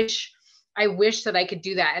 I wish that I could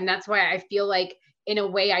do that. And that's why I feel like, in a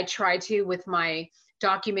way, I try to, with my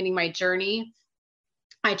documenting my journey,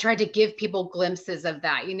 I tried to give people glimpses of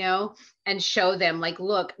that, you know, and show them like,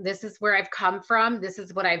 look, this is where I've come from. This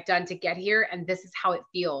is what I've done to get here. And this is how it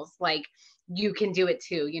feels. Like, you can do it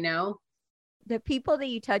too, you know? The people that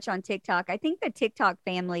you touch on TikTok, I think the TikTok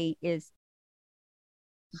family is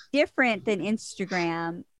different than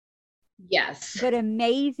Instagram. Yes. But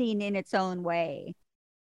amazing in its own way.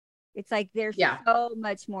 It's like there's so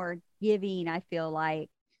much more giving, I feel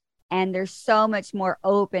like. And they're so much more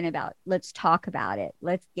open about, let's talk about it.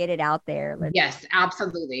 Let's get it out there. Yes,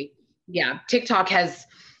 absolutely. Yeah. TikTok has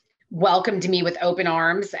welcomed me with open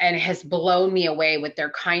arms and has blown me away with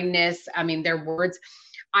their kindness. I mean, their words.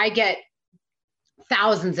 I get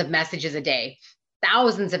thousands of messages a day,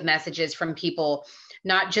 thousands of messages from people,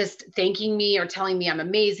 not just thanking me or telling me I'm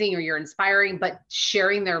amazing or you're inspiring, but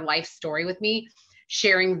sharing their life story with me,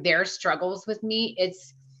 sharing their struggles with me.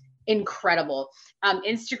 It's incredible.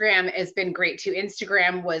 Instagram has been great too.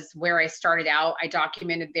 Instagram was where I started out. I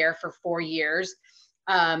documented there for 4 years.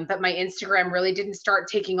 But my Instagram really didn't start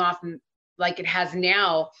taking off like it has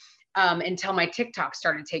now until my TikTok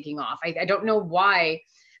started taking off. I don't know why,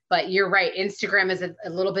 but you're right. Instagram is a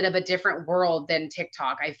little bit of a different world than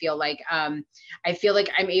TikTok. I feel like I'm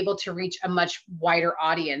able to reach a much wider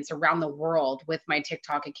audience around the world with my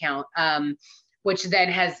TikTok account, which then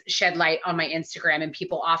has shed light on my Instagram, and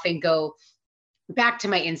people often go back to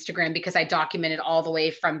my Instagram because I documented all the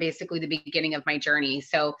way from basically the beginning of my journey.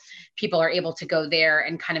 So people are able to go there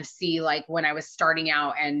and kind of see like when I was starting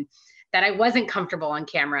out, and that I wasn't comfortable on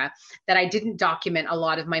camera, that I didn't document a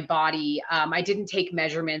lot of my body. I didn't take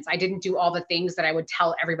measurements. I didn't do all the things that I would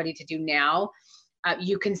tell everybody to do now.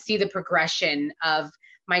 You can see the progression of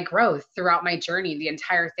my growth throughout my journey, the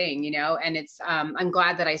entire thing, and it's, I'm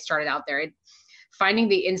glad that I started out there. Finding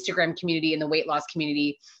the Instagram community and the weight loss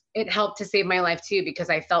community, it helped to save my life too, because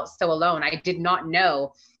I felt so alone. I did not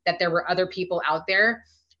know that there were other people out there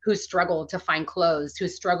who struggled to find clothes, who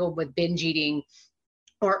struggled with binge eating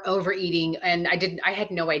or overeating. And I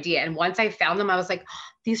had no idea. And once I found them, I was like, oh,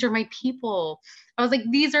 these are my people. I was like,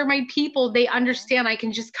 these are my people. They understand. I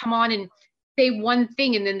can just come on and say one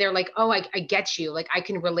thing. And then they're like, oh, I get you. Like, I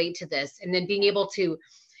can relate to this. And then being able to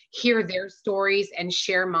hear their stories and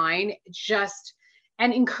share mine,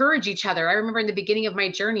 and encourage each other. I remember in the beginning of my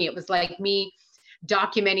journey, it was like me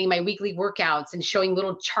documenting my weekly workouts and showing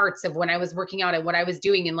little charts of when I was working out and what I was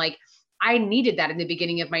doing. And like, I needed that in the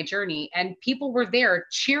beginning of my journey, and people were there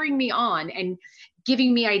cheering me on and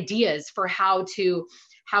giving me ideas for how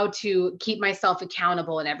to keep myself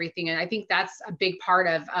accountable and everything. And I think that's a big part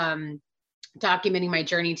of documenting my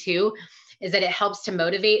journey too, is that it helps to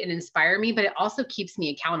motivate and inspire me, but it also keeps me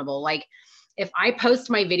accountable. Like, if I post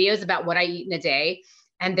my videos about what I eat in a day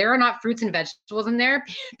and there are not fruits and vegetables in there,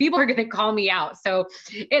 people are going to call me out. So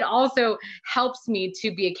it also helps me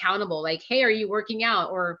to be accountable. Like, hey, are you working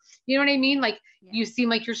out? Or, you know what I mean? Like, you seem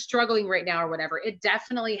like you're struggling right now or whatever. It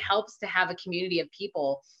definitely helps to have a community of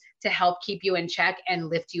people to help keep you in check and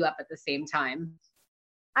lift you up at the same time.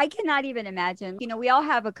 I cannot even imagine. We all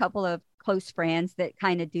have a couple of close friends that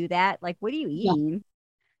kind of do that. Like, what are you eating? Yeah.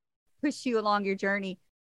 Push you along your journey.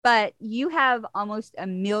 But you have almost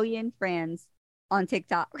 1 million friends on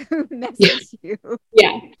TikTok who message you.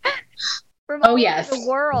 Yeah. From all over the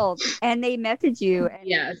world. And they message you. And,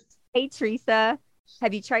 yes. Hey, Teresa,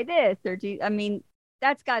 have you tried this? Or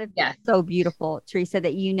that's got to be so beautiful, Teresa,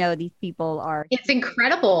 that these people are. It's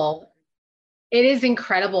incredible. It is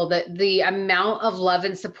incredible that the amount of love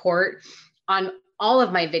and support on all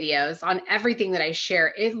of my videos, on everything that I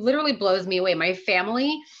share, it literally blows me away. My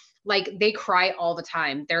family, like, they cry all the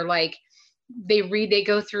time. They're like, they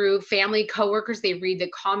go through family, coworkers, they read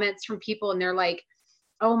the comments from people, and they're like,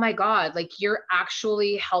 oh my God, like, you're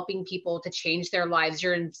actually helping people to change their lives.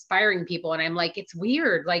 You're inspiring people. And I'm like, it's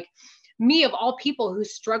weird. Like, me of all people who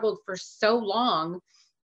struggled for so long,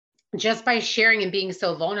 just by sharing and being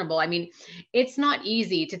so vulnerable. I mean, it's not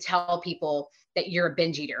easy to tell people that you're a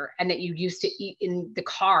binge eater and that you used to eat in the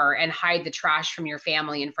car and hide the trash from your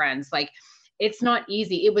family and friends. Like, it's not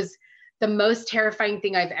easy. It was the most terrifying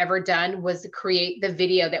thing I've ever done, was to create the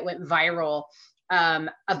video that went viral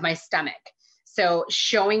of my stomach. So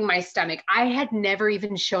showing my stomach, I had never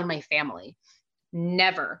even shown my family,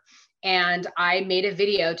 never. And I made a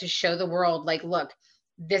video to show the world, like, look,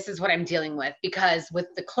 this is what I'm dealing with, because with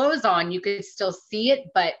the clothes on, you could still see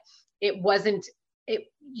it, but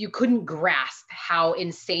you couldn't grasp how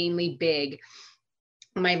insanely big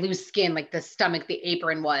my loose skin, like the stomach, the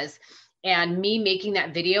apron was. And me making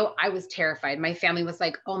that video, I was terrified. My family was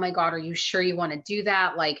like, oh my God, are you sure you want to do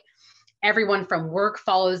that? Like, everyone from work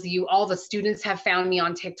follows you. All the students have found me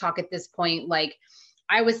on TikTok at this point. Like,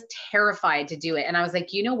 I was terrified to do it. And I was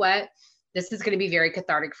like, you know what? This is going to be very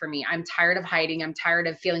cathartic for me. I'm tired of hiding. I'm tired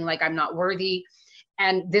of feeling like I'm not worthy.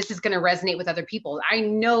 And this is going to resonate with other people. I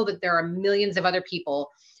know that there are millions of other people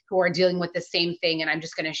who are dealing with the same thing, and I'm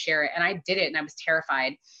just going to share it. And I did it, and I was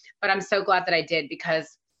terrified. But I'm so glad that I did,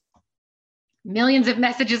 because millions of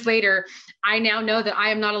messages later, I now know that I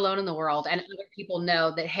am not alone in the world. And other people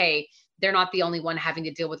know that, hey, they're not the only one having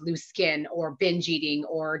to deal with loose skin or binge eating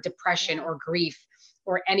or depression or grief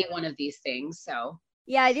or any one of these things. So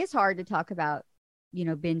yeah, it is hard to talk about,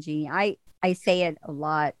 binging. I say it a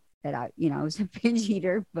lot that I was a binge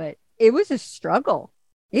eater, but it was a struggle.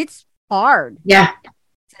 It's hard. Yeah.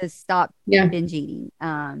 To stop binge eating.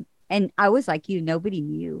 And I was like, nobody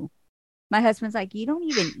knew. My husband's like, you don't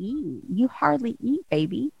even eat. You hardly eat,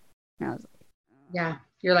 baby. And I was like, yeah.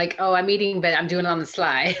 You're like, oh, I'm eating, but I'm doing it on the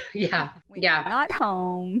sly. Yeah. Yeah. Not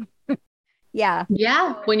home. Yeah.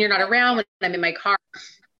 Yeah. When you're not around, when I'm in my car.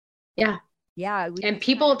 Yeah. Yeah. And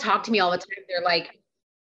people talk to me all the time. They're like,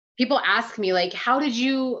 people ask me like, how did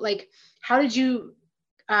you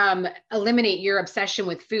eliminate your obsession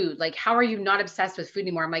with food? Like, how are you not obsessed with food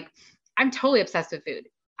anymore? I'm like, I'm totally obsessed with food.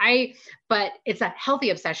 But it's a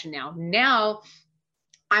healthy obsession now. Now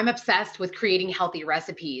I'm obsessed with creating healthy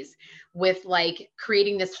recipes, with like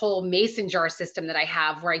creating this whole mason jar system that I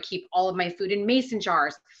have where I keep all of my food in mason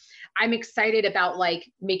jars. I'm excited about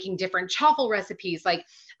like making different chaffle recipes. Like,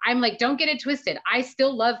 I'm like, don't get it twisted. I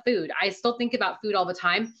still love food. I still think about food all the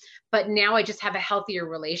time, but now I just have a healthier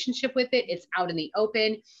relationship with it. It's out in the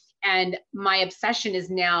open. And my obsession is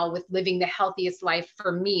now with living the healthiest life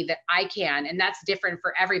for me that I can. And that's different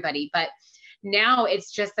for everybody. But now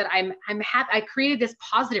it's just that I'm happy. I created this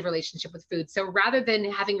positive relationship with food. So rather than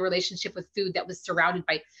having a relationship with food that was surrounded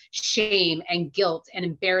by shame and guilt and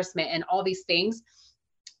embarrassment and all these things,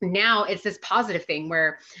 now it's this positive thing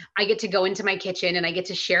where I get to go into my kitchen and I get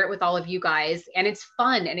to share it with all of you guys. And it's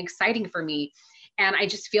fun and exciting for me. And I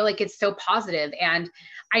just feel like it's so positive. And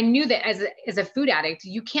I knew that as a food addict,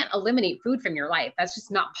 you can't eliminate food from your life. That's just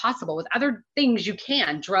not possible. With other things, you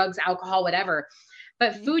can, drugs, alcohol, whatever.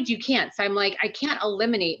 But food, you can't. So I'm like, I can't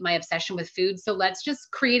eliminate my obsession with food. So let's just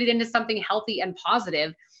create it into something healthy and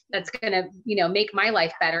positive that's going to, make my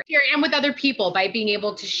life better here and with other people by being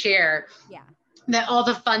able to share that all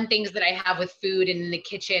the fun things that I have with food and in the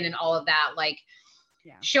kitchen and all of that, like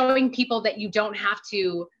showing people that you don't have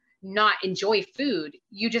to not enjoy food.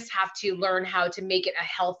 You just have to learn how to make it a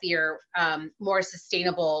healthier, more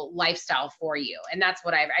sustainable lifestyle for you. And that's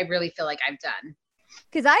what I really feel like I've done.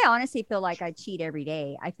 Because I honestly feel like I cheat every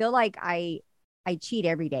day. I feel like I cheat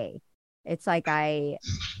every day. It's like I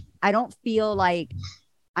don't feel like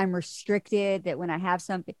I'm restricted, that when I have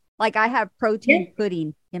something, like I have protein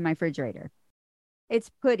pudding in my refrigerator. It's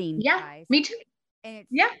pudding, guys. Me too. And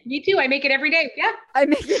me too. I make it every day. Yeah. I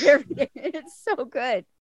make it every day. It's so good.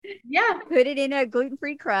 Yeah. Put it in a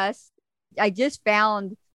gluten-free crust. I just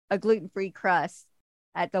found a gluten-free crust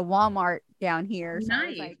at the Walmart down here. So I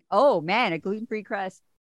was like, oh man, a gluten-free crust.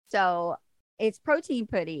 So it's protein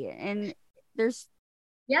pudding, and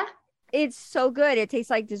it's so good. It tastes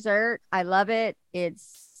like dessert. I love it.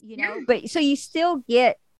 It's, but so you still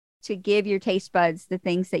get to give your taste buds the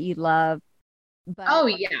things that you love. But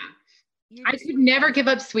I could never give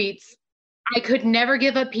up sweets. I could never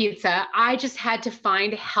give up pizza. I just had to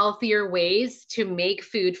find healthier ways to make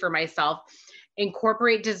food for myself,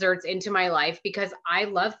 incorporate desserts into my life, because I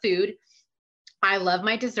love food. I love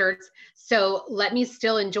my desserts. So let me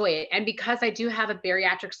still enjoy it. And because I do have a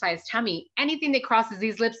bariatric sized tummy, anything that crosses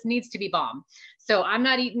these lips needs to be bomb. So I'm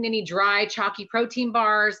not eating any dry, chalky protein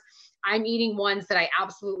bars. I'm eating ones that I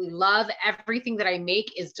absolutely love. Everything that I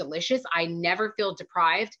make is delicious. I never feel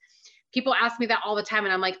deprived. People ask me that all the time.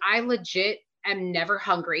 And I'm like, I legit am never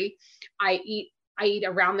hungry. I eat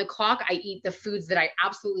around the clock. I eat the foods that I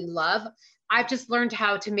absolutely love. I've just learned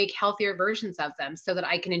how to make healthier versions of them so that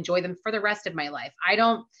I can enjoy them for the rest of my life. I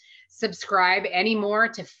don't subscribe anymore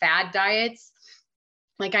to fad diets.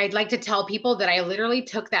 Like, I'd like to tell people that I literally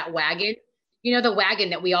took that wagon, the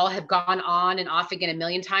wagon that we all have gone on and off again a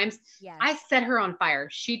million times. Yes. I set her on fire.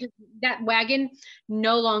 That wagon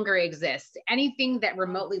no longer exists. Anything that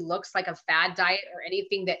remotely looks like a fad diet or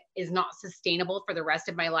anything that is not sustainable for the rest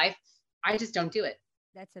of my life, I just don't do it.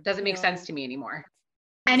 Doesn't make sense to me anymore.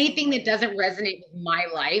 Anything that doesn't resonate with my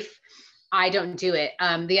life, I don't do it.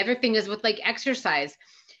 The other thing is with like exercise.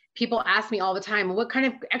 People ask me all the time, what kind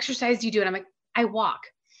of exercise do you do? And I'm like, I walk.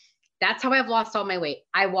 That's how I've lost all my weight.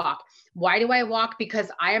 I walk. Why do I walk?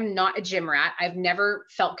 Because I am not a gym rat. I've never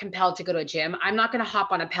felt compelled to go to a gym. I'm not going to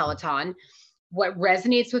hop on a Peloton. What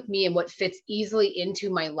resonates with me and what fits easily into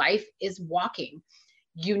my life is walking.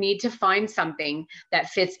 You need to find something that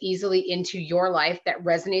fits easily into your life, that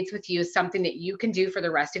resonates with you, something that you can do for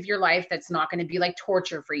the rest of your life that's not going to be like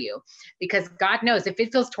torture for you. Because God knows if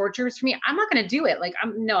it feels torturous for me, I'm not going to do it. Like,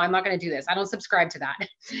 I'm not going to do this. I don't subscribe to that.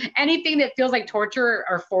 Anything that feels like torture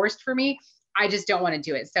or forced for me, I just don't want to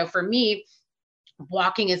do it. So for me,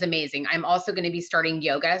 walking is amazing. I'm also going to be starting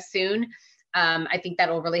yoga soon. I think that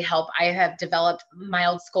will really help. I have developed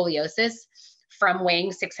mild scoliosis from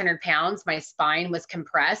weighing 600 pounds. My spine was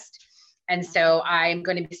compressed. And so I'm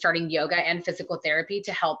going to be starting yoga and physical therapy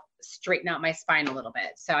to help straighten out my spine a little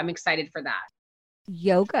bit. So I'm excited for that.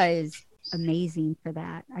 Yoga is amazing for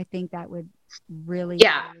that. I think that would really.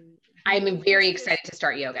 Yeah. I'm very excited to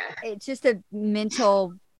start yoga. It's just a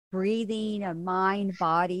mental breathing, a mind,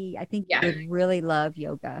 body. I think you would really love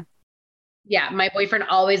yoga. Yeah. My boyfriend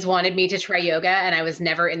always wanted me to try yoga, and I was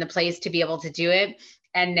never in the place to be able to do it.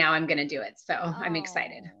 And now I'm going to do it. So I'm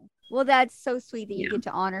excited. Well, that's so sweet that you get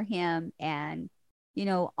to honor him and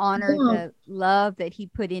honor Yeah. the love that he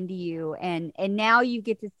put into you. And now you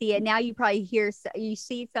get to see it. Now you probably you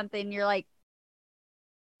see something, and you're like,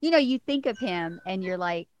 you think of him and you're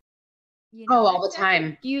like, Oh, all the that's a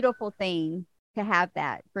time. beautiful thing to have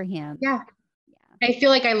that for him. Yeah. Yeah. I feel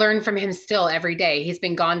like I learn from him still every day. He's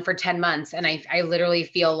been gone for 10 months. And I literally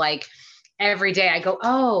feel like every day I go,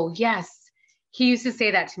 oh, yes. He used to say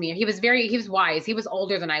that to me. He was wise. He was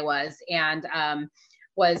older than I was, and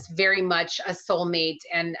was very much a soulmate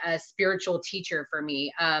and a spiritual teacher for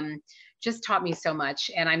me. Just taught me so much.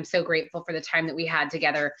 And I'm so grateful for the time that we had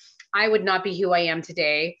together. I would not be who I am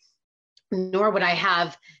today, nor would I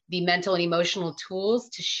have the mental and emotional tools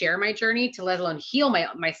to share my journey, to let alone heal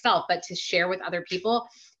myself, but to share with other people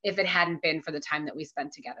if it hadn't been for the time that we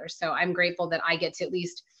spent together. So I'm grateful that I get to at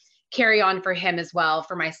least carry on for him as well,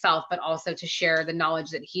 for myself, but also to share the knowledge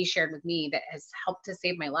that he shared with me that has helped to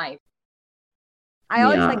save my life. I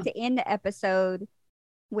always Yeah. like to end the episode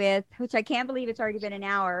with, which I can't believe it's already been an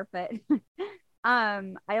hour, but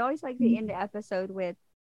I always like to end the episode with,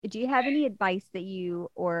 do you have any advice that you,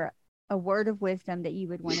 or a word of wisdom that you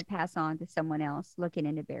would want to pass on to someone else looking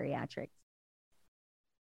into bariatrics?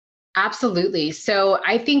 Absolutely. So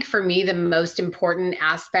I think for me, the most important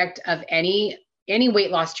aspect of any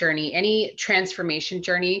weight loss journey, any transformation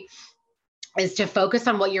journey, is to focus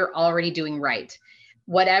on what you're already doing right.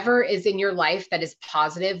 Whatever is in your life that is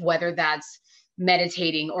positive, whether that's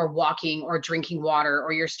meditating or walking or drinking water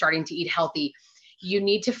or you're starting to eat healthy, you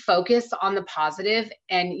need to focus on the positive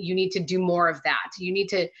and you need to do more of that. You need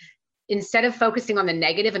to, instead of focusing on the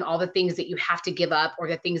negative and all the things that you have to give up or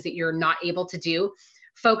the things that you're not able to do,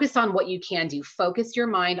 focus on what you can do. Focus your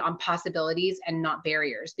mind on possibilities and not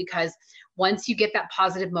barriers, because once you get that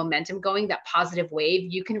positive momentum going, that positive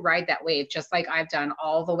wave, you can ride that wave just like I've done,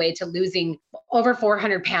 all the way to losing over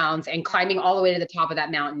 400 pounds and climbing all the way to the top of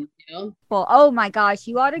that mountain, you know? Well, oh my gosh,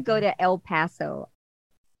 you ought to go to El Paso.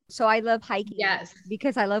 So I love hiking Yes.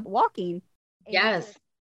 because I love walking. And Yes.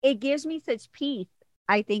 it gives me such peace,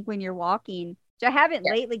 I think, when you're walking. Which I haven't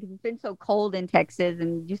Yeah. lately because it's been so cold in Texas,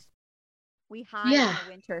 and just we hide in Yeah. the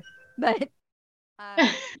winter. But um,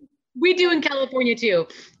 We do but in California too,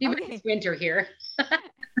 even if okay. it's winter here.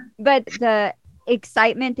 But the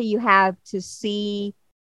excitement that you have to see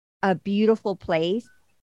a beautiful place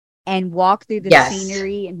and walk through the Yes.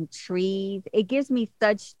 scenery and the trees, it gives me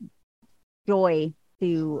such joy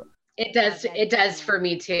to It have does. that It does experience. for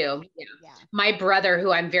me too. Yeah. Yeah. My brother,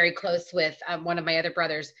 who I'm very close with, one of my other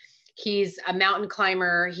brothers, he's a mountain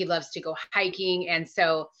climber. He loves to go hiking. And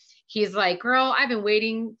so he's like, girl, I've been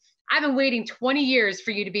waiting 20 years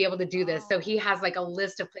for you to be able to do this. So he Oh, has like a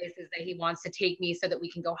list of places that he wants to take me so that we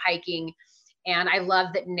can go hiking. And I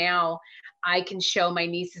love that now I can show my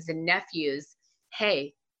nieces and nephews,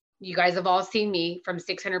 hey, you guys have all seen me from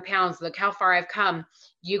 600 pounds. Look how far I've come.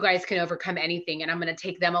 You guys can overcome anything. And I'm going to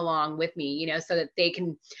take them along with me, so that they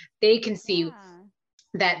can see yeah.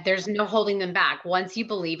 that there's no holding them back. Once you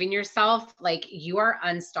believe in yourself, like, you are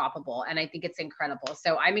unstoppable. And I think it's incredible.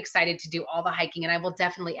 So I'm excited to do all the hiking, and I will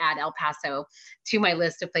definitely add El Paso to my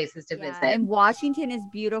list of places to Yeah. visit. And Washington is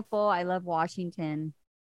beautiful. I love Washington.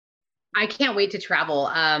 I can't wait to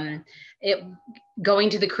travel. It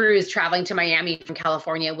Going to the cruise, traveling to Miami from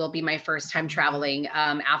California will be my first time traveling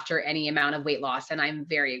after any amount of weight loss, and I'm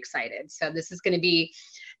very excited. So this is going to be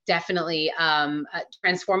definitely a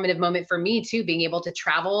transformative moment for me too, being able to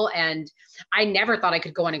travel. And I never thought I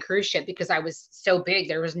could go on a cruise ship because I was so big.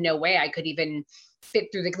 There was no way I could even fit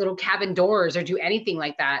through the little cabin doors or do anything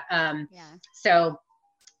like that. Yeah. So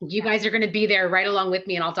you Yeah. guys are going to be there right along with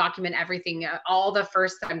me, and I'll document everything, all the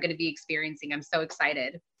first that I'm going to be experiencing. I'm so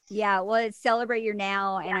excited. Yeah. Well, it's celebrate your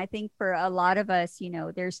now. And I think for a lot of us,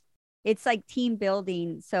 it's like team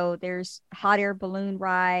building. So there's hot air balloon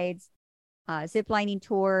rides, zip lining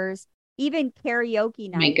tours, even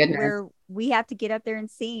karaoke My night goodness. where we have to get up there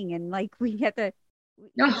and sing. And like we have to,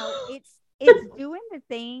 Oh, it's doing the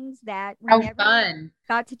things that we how never fun.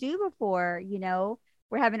 got to do before.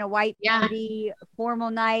 We're having a white Yeah. party,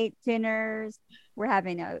 formal night dinners. We're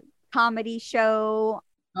having a comedy show.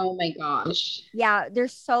 Oh my gosh. Yeah,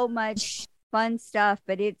 there's so much fun stuff,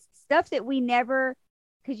 but it's stuff that we never,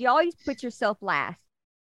 because you always put yourself last.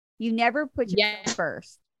 You never put yourself Yeah.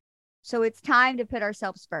 first. So it's time to put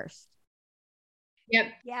ourselves first. Yep.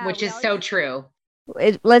 Yeah, Which we is always so true.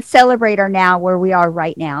 let's celebrate our now, where we are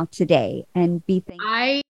right now today, and be thankful.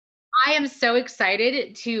 I I am so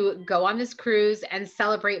excited to go on this cruise and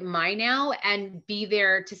celebrate my now and be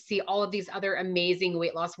there to see all of these other amazing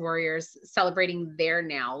weight loss warriors celebrating their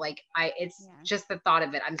now. Like, it's Yeah. just the thought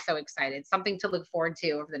of it. I'm so excited. Something to look forward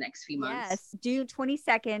to over the next few months. Yes, June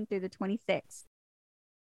 22nd through the 26th.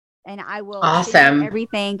 and I will send you Awesome.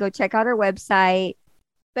 everything. Go check out our website.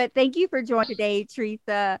 But thank you for joining today,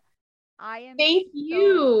 Teresa. I am Thank so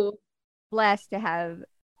you. blessed to have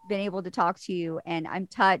been able to talk to you, and I'm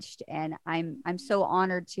touched, and I'm so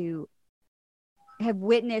honored to have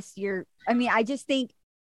witnessed your. I mean, I just think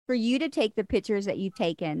for you to take the pictures that you've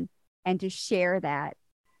taken and to share that,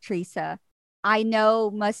 Teresa, I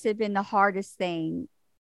know must have been the hardest thing,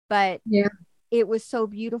 but Yeah. it was so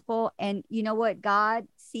beautiful. And you know what? God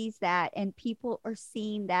sees that, and people are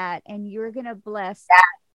seeing that, and you're going to bless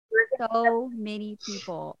so many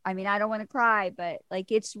people. I mean, I don't want to cry, but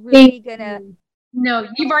like it's Thank really going to, you. No,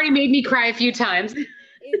 you've already made me cry a few times.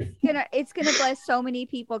 it's gonna bless so many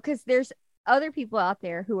people, because there's other people out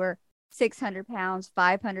there who are 600 pounds,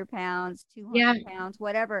 500 pounds, Yeah. 200 pounds,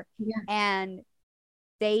 whatever, Yeah. and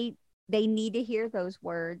they they need to hear those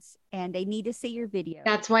words, and they need to see your video.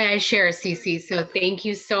 That's why I share, Cece. So thank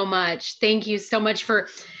you so much. Thank you so much for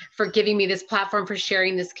giving me this platform, for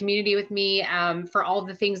sharing this community with me, for all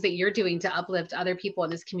the things that you're doing to uplift other people in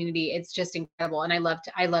this community. It's just incredible, and I love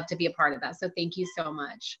to be a part of that. So thank you so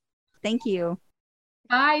much. Thank you.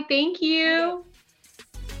 Bye. Thank you.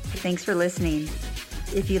 Thanks for listening.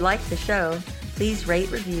 If you like the show, please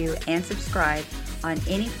rate, review, and subscribe on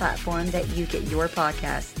any platform that you get your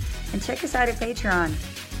podcast. And check us out at Patreon.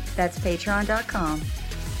 That's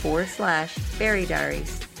patreon.com/Berry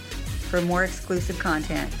Diaries for more exclusive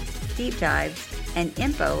content, deep dives, and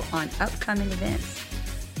info on upcoming events.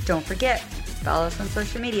 Don't forget, follow us on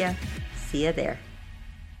social media. See you there.